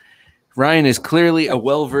materials. Ryan is clearly a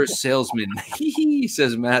well-versed salesman,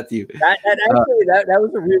 says Matthew. That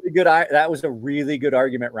was a really good. That was a really good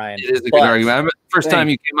argument, Ryan. It is a good argument. I remember the first time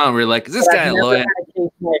you came on, we were like, "Is this guy a lawyer?"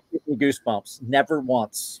 Goosebumps. Never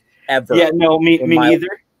once, ever. Yeah, no, me neither.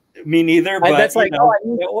 Me neither. But that's like,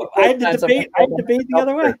 I had to debate the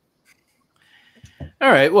other way.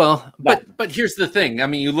 All right. Well, but here's the thing. I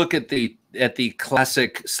mean, you look at the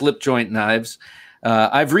classic slip joint knives.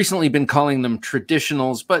 I've recently been calling them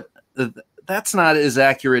traditionals, but that's not as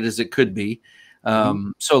accurate as it could be.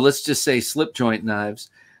 So let's just say slip joint knives.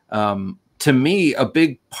 To me, a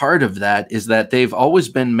big part of that is that they've always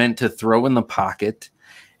been meant to throw in the pocket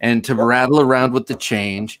and to rattle around with the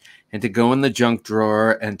change and to go in the junk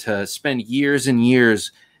drawer and to spend years and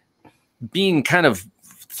years being kind of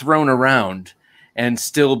thrown around and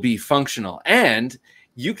still be functional. And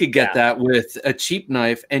you could get that with a cheap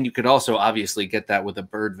knife, and you could also obviously get that with a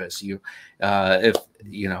birdvis. If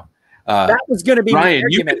you know, that was going to be Ryan,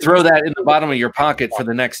 you could throw that in the bottom of your pocket for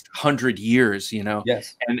the next 100 years, you know,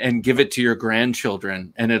 and give it to your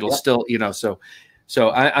grandchildren, and it'll still, you know, so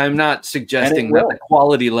I'm not suggesting that the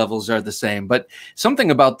quality levels are the same, but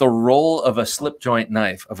something about the role of a slip joint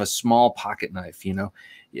knife, of a small pocket knife, you know,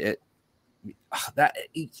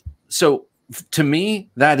 so to me,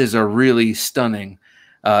 that is a really stunning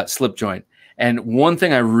slip joint. And one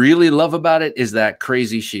thing I really love about it is that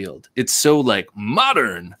crazy shield. It's so like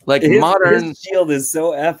modern, his shield is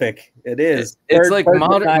so epic. It is. It's like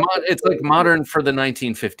modern. It's like modern for the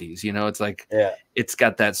 1950s. You know, it's like it's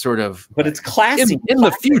got that sort of. But it's classy. In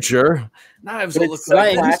the future, knives will look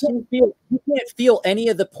like you can't feel any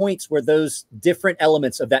of the points where those different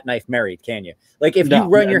elements of that knife married, can you? Like if you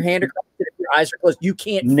run your hand across it, if your eyes are closed, you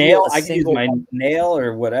can't nail. I can use my nail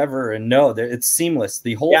or whatever, and no, it's seamless.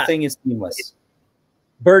 The whole thing is seamless.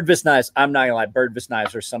 Birdvis knives, I'm not gonna lie, Birdvis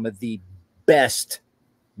knives are some of the best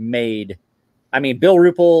made. I mean, Bill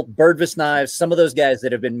Ruppel, Birdvis knives, some of those guys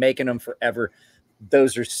that have been making them forever,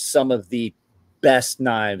 those are some of the best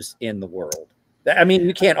knives in the world. I mean,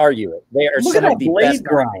 you can't argue it. They are some of the best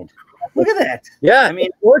grind. Look at that. Yeah, I mean,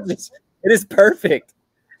 it's gorgeous. It is perfect.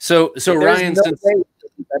 So Ryan,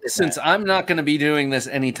 since I'm not going to be doing this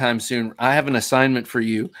anytime soon, I have an assignment for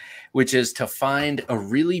you, which is to find a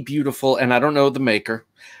really beautiful, and I don't know the maker,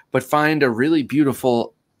 but find a really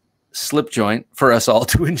beautiful slip joint for us all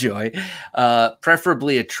to enjoy,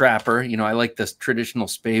 preferably a trapper. You know, I like this traditional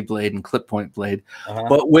spay blade and clip point blade,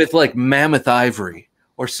 but with like mammoth ivory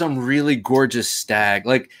or some really gorgeous stag.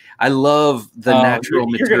 Like I love the natural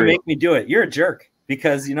material. You're going to make me do it. You're a jerk.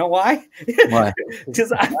 Because you know why? Why?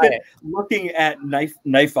 Because I've been looking at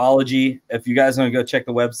Knifeology. If you guys want to go check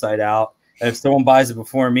the website out, and if someone buys it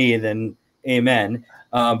before me, then amen.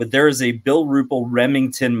 But there is a Bill Ruppel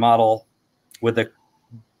Remington model with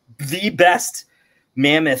the best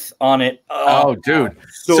mammoth on it. Oh, dude,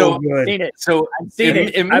 so good. Seen it. So I've seen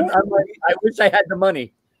it. I'm like, I wish I had the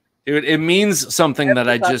money. Dude, it means something that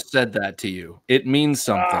I just said that to you. It means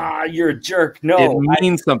something. Ah, you're a jerk. No, it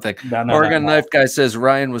means something. Oregon Knife Guy says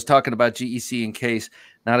Ryan was talking about GEC in case,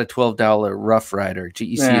 not a $12 Rough Rider.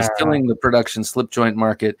 GEC is killing the production slip joint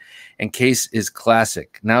market, and Case is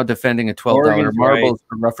classic. Now defending a $12 marbles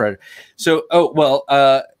for Rough Rider. So,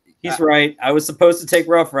 He's right. I was supposed to take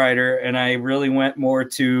Rough Rider, and I really went more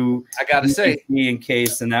to. I gotta say, in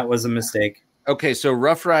Case, and that was a mistake. Okay, so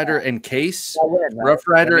Rough Rider and Case, Rough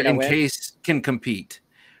Rider and Case can compete.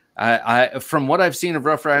 I from what I've seen of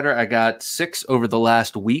Rough Rider, I got 6 over the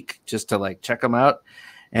last week just to like check them out,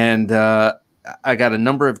 and I got a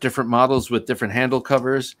number of different models with different handle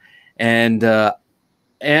covers, and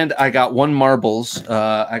I got 1 marbles.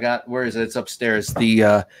 I got, where is it? It's upstairs.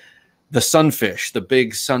 The sunfish, the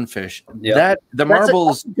big sunfish. Yep. That's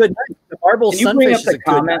marbles. Good. The marble sunfish is a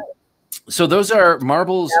good night. So those are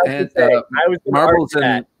marbles and marbles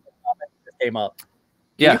and came up.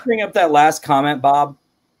 Can you bring up that last comment, Bob?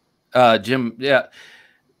 Jim. Yeah.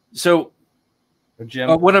 So Jim,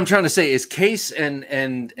 what I'm trying to say is Case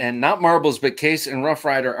and not marbles, but Case and Rough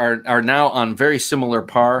Rider are now on very similar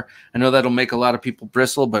par. I know that'll make a lot of people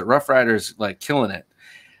bristle, but Rough Rider's like killing it.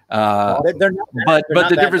 They're not but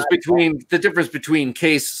the difference between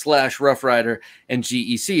Case / Rough Rider and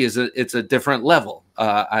GEC is it's a different level.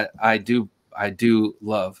 I do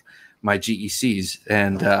love my GECs,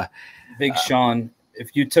 and Big Sean,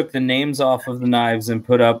 if you took the names off of the knives and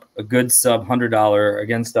put up a good sub $100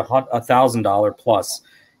 against a $1,000 plus,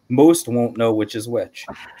 most won't know which is which.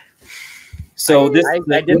 So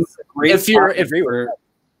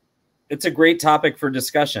it's a great topic for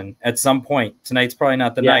discussion at some point. Tonight's probably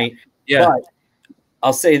not the night. Yeah. But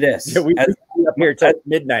I'll say this. We'll be up here till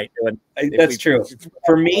midnight. That's true.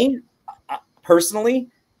 For me, personally,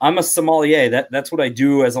 I'm a sommelier. That's what I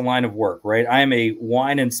do as a line of work, right? I am a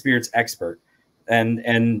wine and spirits expert.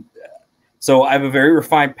 And so I have a very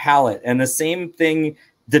refined palate. And the same thing,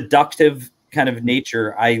 deductive kind of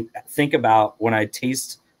nature I think about when I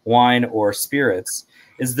taste wine or spirits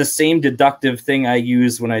is the same deductive thing I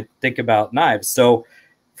use when I think about knives. So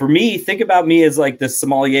for me, think about me as like the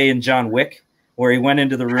sommelier in John Wick, where he went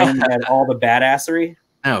into the room and had all the badassery.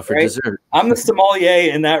 Oh, for dessert. I'm the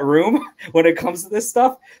sommelier in that room when it comes to this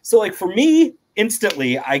stuff. So like for me,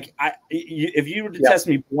 instantly, if you were to test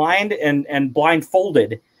me blind and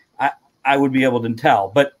blindfolded, I would be able to tell.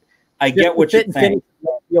 But I get what you're saying.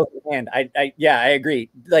 I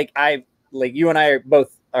agree. Like you and I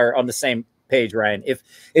both are on the same page, Ryan.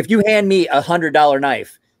 If you hand me $100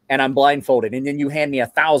 knife and I'm blindfolded, and then you hand me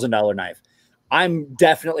 $1,000 knife, I'm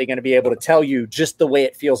definitely going to be able to tell you just the way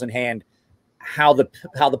it feels in hand, how the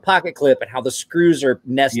pocket clip and how the screws are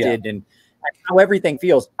nested and how everything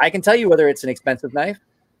feels. I can tell you whether it's an expensive knife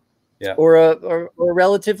or a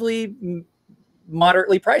relatively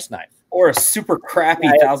moderately priced knife, or a super crappy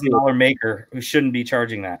 $1,000 maker who shouldn't be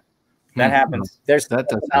charging that. That happens. There's some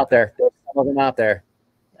out there. There's some of them out there.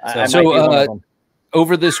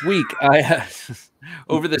 Over this week,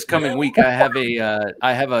 over this coming week, I have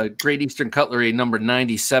a Great Eastern Cutlery number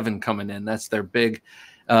 97 coming in. That's their big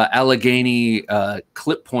Allegheny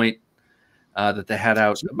clip point that they had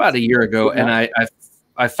out about a year ago, and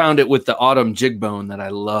I found it with the autumn jig bone that I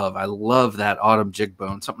love. I love that autumn jig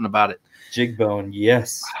bone. Something about it. Jig bone,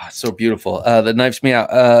 yes. So beautiful. The knife's me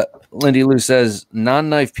out. Lindy Lou says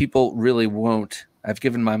non-knife people really won't. I've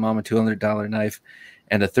given my mom a $200 knife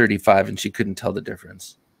and a 35, and she couldn't tell the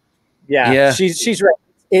difference. Yeah. She's right.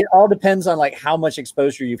 It all depends on like how much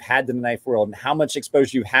exposure you've had to the knife world and how much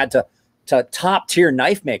exposure you had to top tier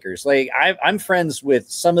knife makers. Like I'm friends with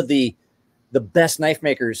some of the best knife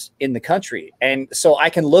makers in the country, and so I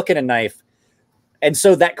can look at a knife, and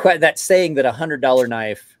so that saying that $100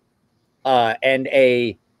 knife and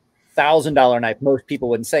a $1,000 knife, most people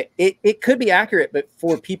wouldn't say it could be accurate, but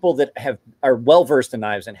for people that are well versed in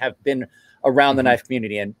knives and have been around the knife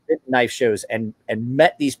community and knife shows and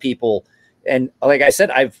met these people, and like I said,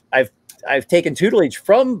 I've taken tutelage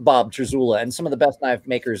from Bob Trzula and some of the best knife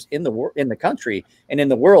makers in the country and in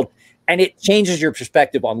the world, and it changes your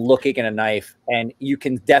perspective on looking at a knife, and you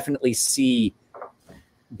can definitely see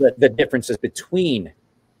the differences between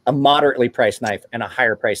a moderately priced knife and a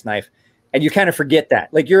higher priced knife. And you kind of forget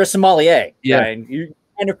that. Like, you're a sommelier, and you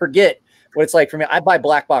kind of forget what it's like for me. I buy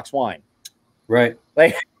black box wine, right?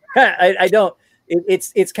 Like I don't.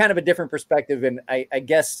 It's kind of a different perspective, and I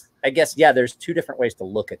guess there's two different ways to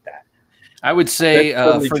look at that. I would say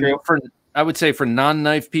for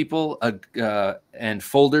non-knife people and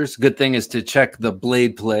folders, good thing is to check the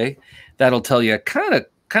blade play. That'll tell you kind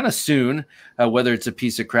of soon whether it's a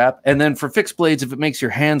piece of crap. And then for fixed blades, if it makes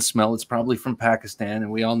your hands smell, it's probably from Pakistan, and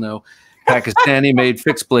we all know Pakistani made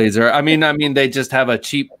fixed blades are. I mean, they just have a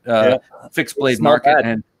cheap fixed blade market,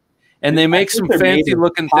 and they make some fancy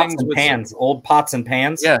looking things with pans, old pots and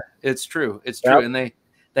pans. Yeah, it's true. It's true, and they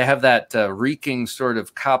have that reeking sort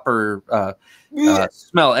of copper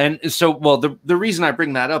smell. And so, well, the reason I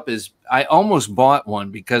bring that up is I almost bought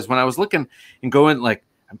one because when I was looking and going, like,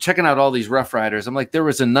 I'm checking out all these Rough Riders. I'm like, there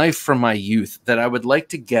was a knife from my youth that I would like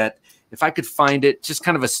to get if I could find it, just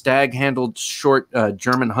kind of a stag-handled short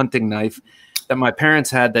German hunting knife that my parents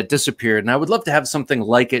had that disappeared. And I would love to have something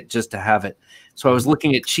like it just to have it. So I was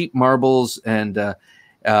looking at cheap marbles and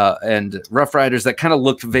Rough Riders that kind of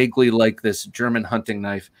looked vaguely like this German hunting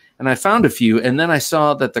knife. And I found a few. And then I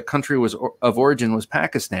saw that the country of origin was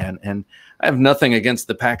Pakistan. And I have nothing against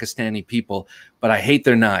the Pakistani people, but I hate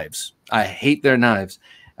their knives. I hate their knives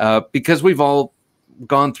because we've all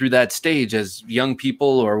gone through that stage as young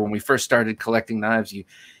people, or when we first started collecting knives, you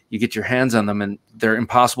get your hands on them and they're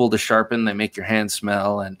impossible to sharpen. They make your hands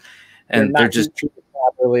smell and they're just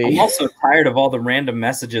properly. I'm also tired of all the random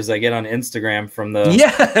messages I get on Instagram from the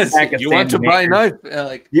you want to buy a knife?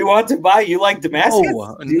 Like, you want to buy? You like Damascus?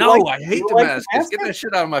 No, I hate Damascus. Get that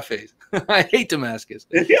shit out of my face. I hate Damascus.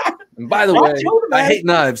 And by the way, I hate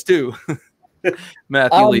knives too.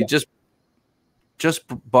 Matthew Lee just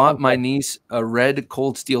bought my niece a red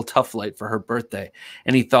Cold Steel Tough Light for her birthday.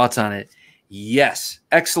 Any thoughts on it? Yes.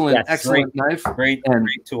 Excellent knife. Great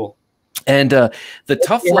tool. And the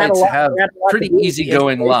Tough Lights have pretty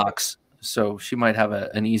easy-going locks, so she might have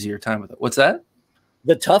an easier time with it. What's that?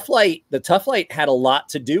 The Tough Light had a lot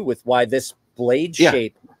to do with why this blade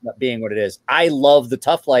shape being what it is. I love the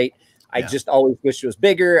Tough Light. I just always wish it was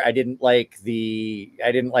bigger. I didn't like the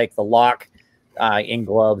lock in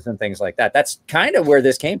gloves and things like that. That's kind of where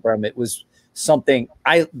this came from. It was something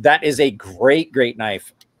that is a great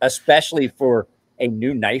knife, especially for a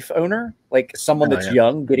new knife owner, like someone that's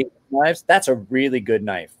young getting knives. That's a really good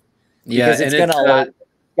knife because it's going to allow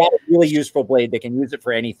got a really useful blade. They can use it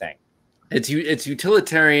for anything. It's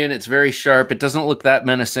utilitarian. It's very sharp. It doesn't look that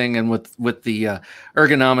menacing, and with the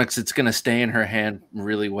ergonomics, it's going to stay in her hand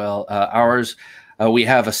really well. Ours. We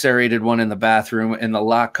have a serrated one in the bathroom, and the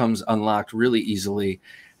lock comes unlocked really easily.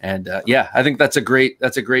 And I think that's a great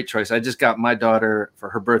choice. I just got my daughter for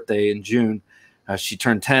her birthday in June. She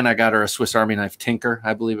turned 10. I got her a Swiss Army knife Tinker.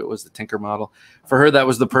 I believe it was the Tinker model. For her, that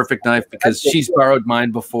was the perfect knife because she's borrowed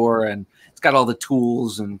mine before, and it's got all the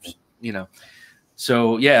tools, and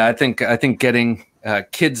So yeah, I think getting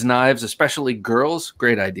kids knives, especially girls,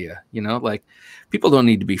 great idea. Like people don't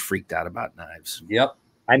need to be freaked out about knives. Yep.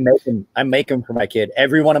 I make them for my kid.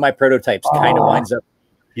 Every one of my prototypes kind of winds up.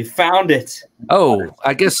 You found it. Oh,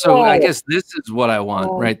 I guess so. I guess this is what I want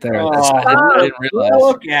right there. I didn't realize.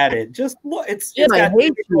 Look at it. Just look. It's got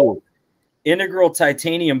integral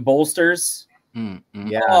titanium bolsters.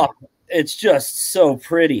 Yeah. Oh, it's just so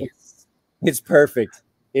pretty. It's perfect.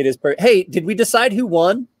 It is perfect. Hey, did we decide who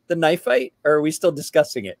won the knife fight, or are we still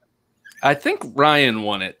discussing it? I think Ryan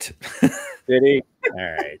won it. Did he? All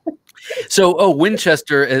right. So,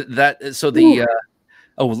 Winchester. Look at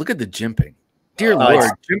the jimping. Dear Lord,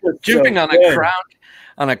 jimping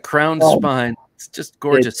on a crown spine. It's just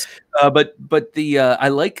gorgeous. But I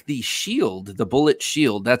like the shield, the bullet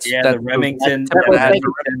shield. That's the Remington.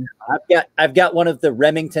 I've got one of the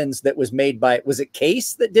Remingtons that was made by, was it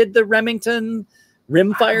Case that did the Remington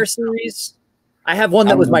Rimfire series? I have one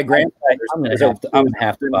that was my grandfather's. I'm gonna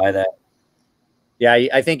have to buy that. Yeah,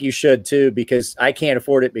 I think you should too, because I can't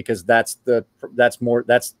afford it, because that's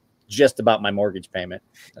just about my mortgage payment.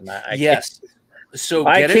 And so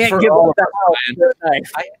I can't give up the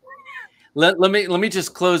house. Let me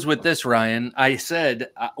just close with this, Ryan. I said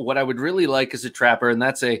what I would really like is a trapper, and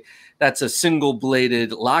that's a single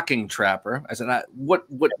bladed locking trapper. I said what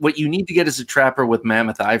you need to get is a trapper with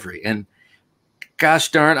mammoth ivory. And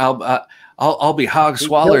gosh darn, I'll be hog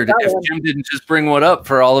swallowed if Jim didn't just bring one up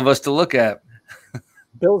for all of us to look at.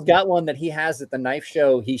 Bill's got one that he has at the knife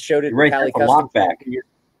show. He showed it right at Cali Custom.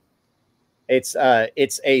 It's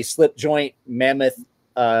a slip joint mammoth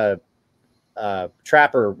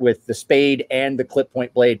trapper with the spade and the clip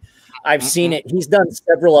point blade. I've seen it. He's done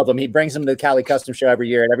several of them. He brings them to the Cali Custom Show every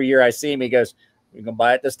year, and every year I see him, he goes, "You gonna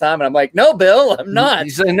buy it this time?" And I'm like, "No, Bill, I'm not."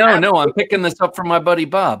 He's like, "No, I'm picking this up for my buddy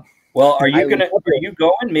Bob." Well, are you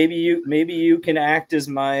going? Maybe you can act as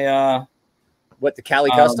my the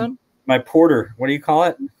Cali Custom? My porter. What do you call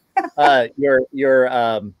it? I'm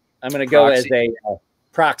gonna go as a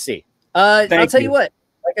proxy. I'll tell you what.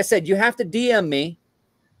 Like I said, you have to DM me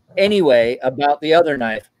anyway about the other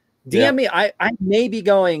knife. DM me. I may be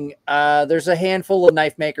going. There's a handful of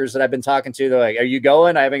knife makers that I've been talking to. They're like, "Are you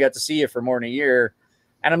going?" I haven't got to see you for more than a year,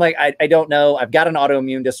 and I'm like, I don't know. I've got an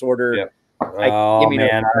autoimmune disorder. Yeah. I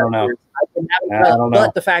don't know.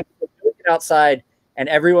 But the fact that we get outside and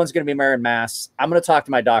everyone's going to be wearing masks, I'm going to talk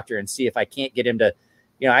to my doctor and see if I can't get him to,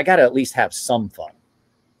 I got to at least have some fun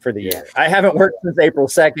for the year. I haven't worked since April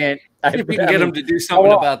 2nd. If we can get him to do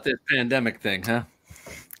something about this pandemic thing, huh?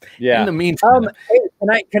 Yeah. In the meantime,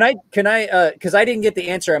 Can I because I didn't get the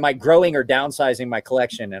answer. Am I growing or downsizing my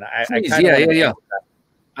collection? And yeah.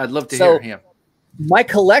 I'd love to hear him. My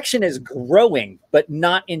collection is growing, but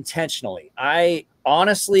not intentionally. I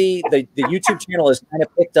honestly, the YouTube channel has kind of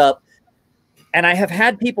picked up, and I have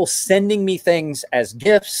had people sending me things as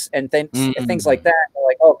gifts and things like that. They're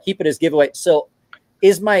like, oh, keep it as giveaway. So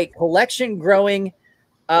is my collection growing?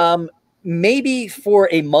 Maybe for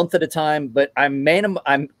a month at a time, but I'm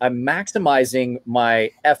maximizing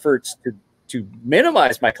my efforts to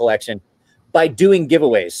minimize my collection by doing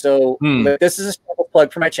giveaways. So this is a simple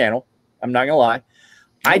plug for my channel. I'm not gonna lie.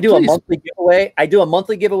 I do a monthly giveaway. I do a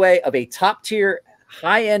monthly giveaway of a top tier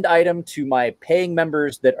high-end item to my paying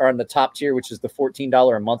members that are on the top tier, which is the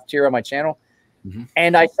 $14 a month tier on my channel.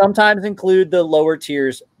 And I sometimes include the lower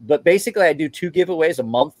tiers, but basically I do 2 giveaways a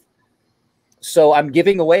month. So I'm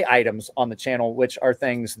giving away items on the channel, which are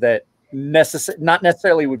things that not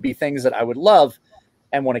necessarily would be things that I would love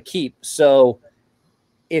and want to keep. So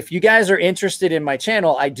if you guys are interested in my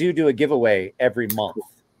channel, I do a giveaway every month.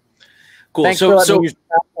 Cool. Thanks for letting me use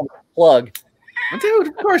the plug. Dude,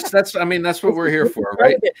 of course. That's what we're here for,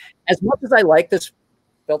 right? As much as I like this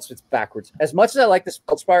feldspar, it's backwards. As much as I like this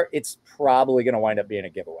feldspar, it's probably going to wind up being a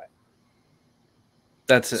giveaway.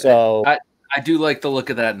 That's it. So I do like the look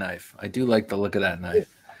of that knife. I do like the look of that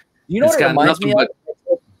knife. You know what it reminds me of?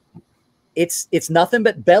 It's nothing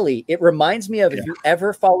but belly. It reminds me of if you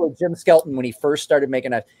ever followed Jim Skelton when he first started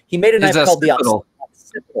making knives. He made a knife called the occipital.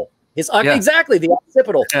 Exactly, the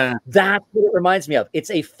occipital. Yeah. That's what it reminds me of. It's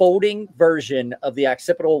a folding version of the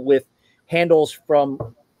occipital with handles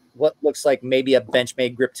from what looks like maybe a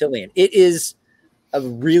Benchmade Griptilian. It is a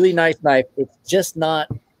really nice knife. It's just not.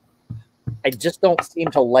 I just don't seem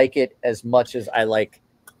to like it as much as I like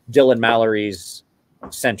Dylan Mallory's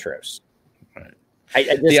Centros. Right.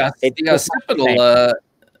 The occipital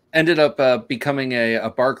ended up becoming a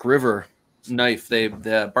Bark River knife.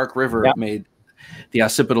 The Bark River made the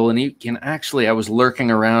occipital, and you can actually. I was lurking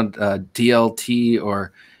around DLT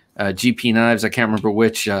or GP Knives. I can't remember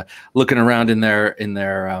which. Looking around in their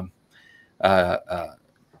Bark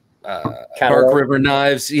River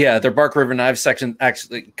knives. Yeah, their Bark River knives section,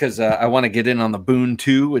 actually, because I want to get in on the Boone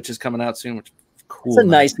 2, which is coming out soon, which is cool. It's a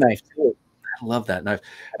nice knife too. I love that knife.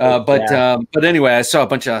 But anyway, I saw a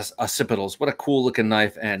bunch of occipitals. What a cool looking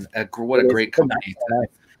knife, and what a great company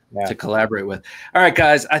to collaborate with. All right,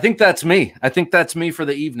 guys, I think that's me. I think that's me for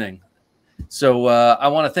the evening. So I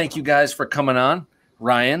want to thank you guys for coming on.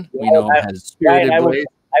 Ryan, we know has Spirited Blade.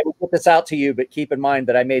 I will put this out to you, but keep in mind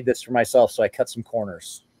that I made this for myself, so I cut some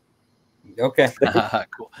corners. Okay.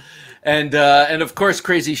 Cool. And of course,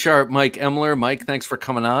 Crazy Sharp Mike Emler. Mike, thanks for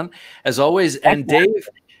coming on as always. And Dave,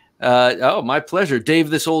 my pleasure. Dave,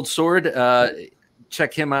 This Old Sword,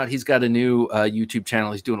 check him out. He's got a new YouTube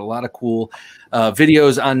channel. He's doing a lot of cool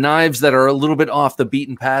videos on knives that are a little bit off the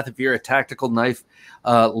beaten path. If you're a tactical knife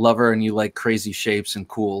lover and you like crazy shapes and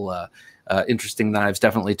cool, interesting knives,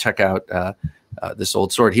 definitely check out This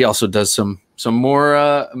Old Sword. He also does some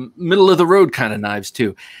more middle of the road kind of knives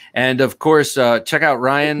too. And of course, check out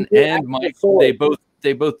Ryan and Mike.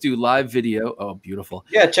 They both do live video. Oh, beautiful.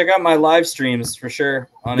 Yeah, check out my live streams for sure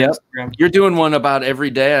on Instagram. You're doing one about every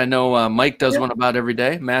day. I know Mike does one about every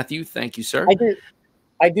day. Matthew, thank you, sir.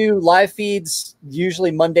 I do live feeds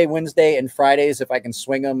usually Monday, Wednesday, and Fridays if I can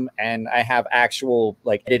swing them, and I have actual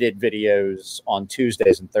like edited videos on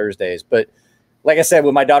Tuesdays and Thursdays. But like I said,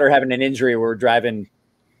 with my daughter having an injury, we're driving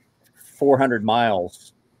 400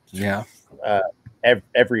 miles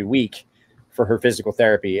every week for her physical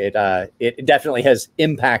therapy. It definitely has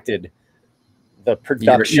impacted the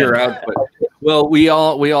production. Your output. Well, we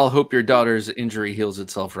all hope your daughter's injury heals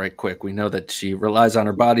itself right quick. We know that she relies on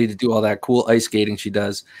her body to do all that cool ice skating she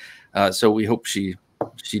does. So we hope she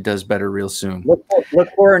does better real soon. Look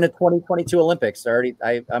for her in the 2022 Olympics.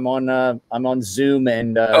 I'm on Zoom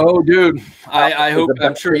and oh, dude,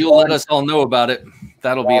 I'm sure you'll let us all know about it.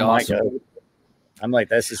 That'll be awesome. I'm like,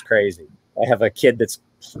 this is crazy. I have a kid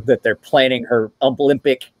that they're planning her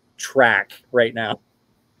Olympic track right now.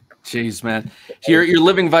 Jeez, man, you're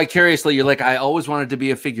living vicariously. You're like, I always wanted to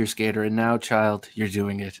be a figure skater, and now, child, you're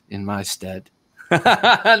doing it in my stead.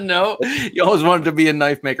 No, you always wanted to be a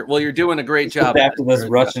knife maker. Well, you're doing a great job. After those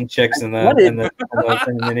Russian chicks in the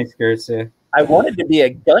mini skirts, yeah. I wanted to be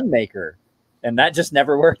a gun maker, and that just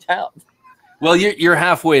never worked out. Well, you're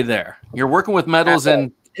halfway there. You're working with metals,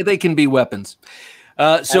 and they can be weapons.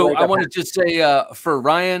 So I want to just say for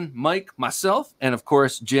Ryan, Mike, myself, and of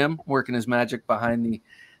course Jim working his magic behind the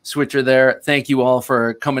switcher there. Thank you all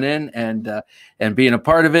for coming in and being a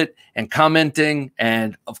part of it and commenting.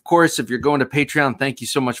 And of course, if you're going to Patreon, thank you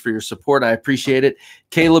so much for your support. I appreciate it.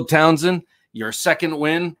 Caleb Townsend, your second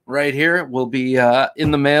win right here will be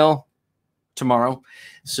in the mail tomorrow.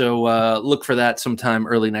 So look for that sometime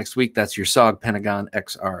early next week. That's your SOG Pentagon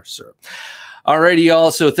XR syrup. Alrighty,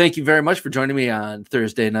 y'all. So thank you very much for joining me on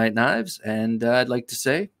Thursday Night Knives. And I'd like to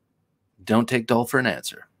say, don't take dull for an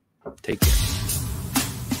answer. Take care.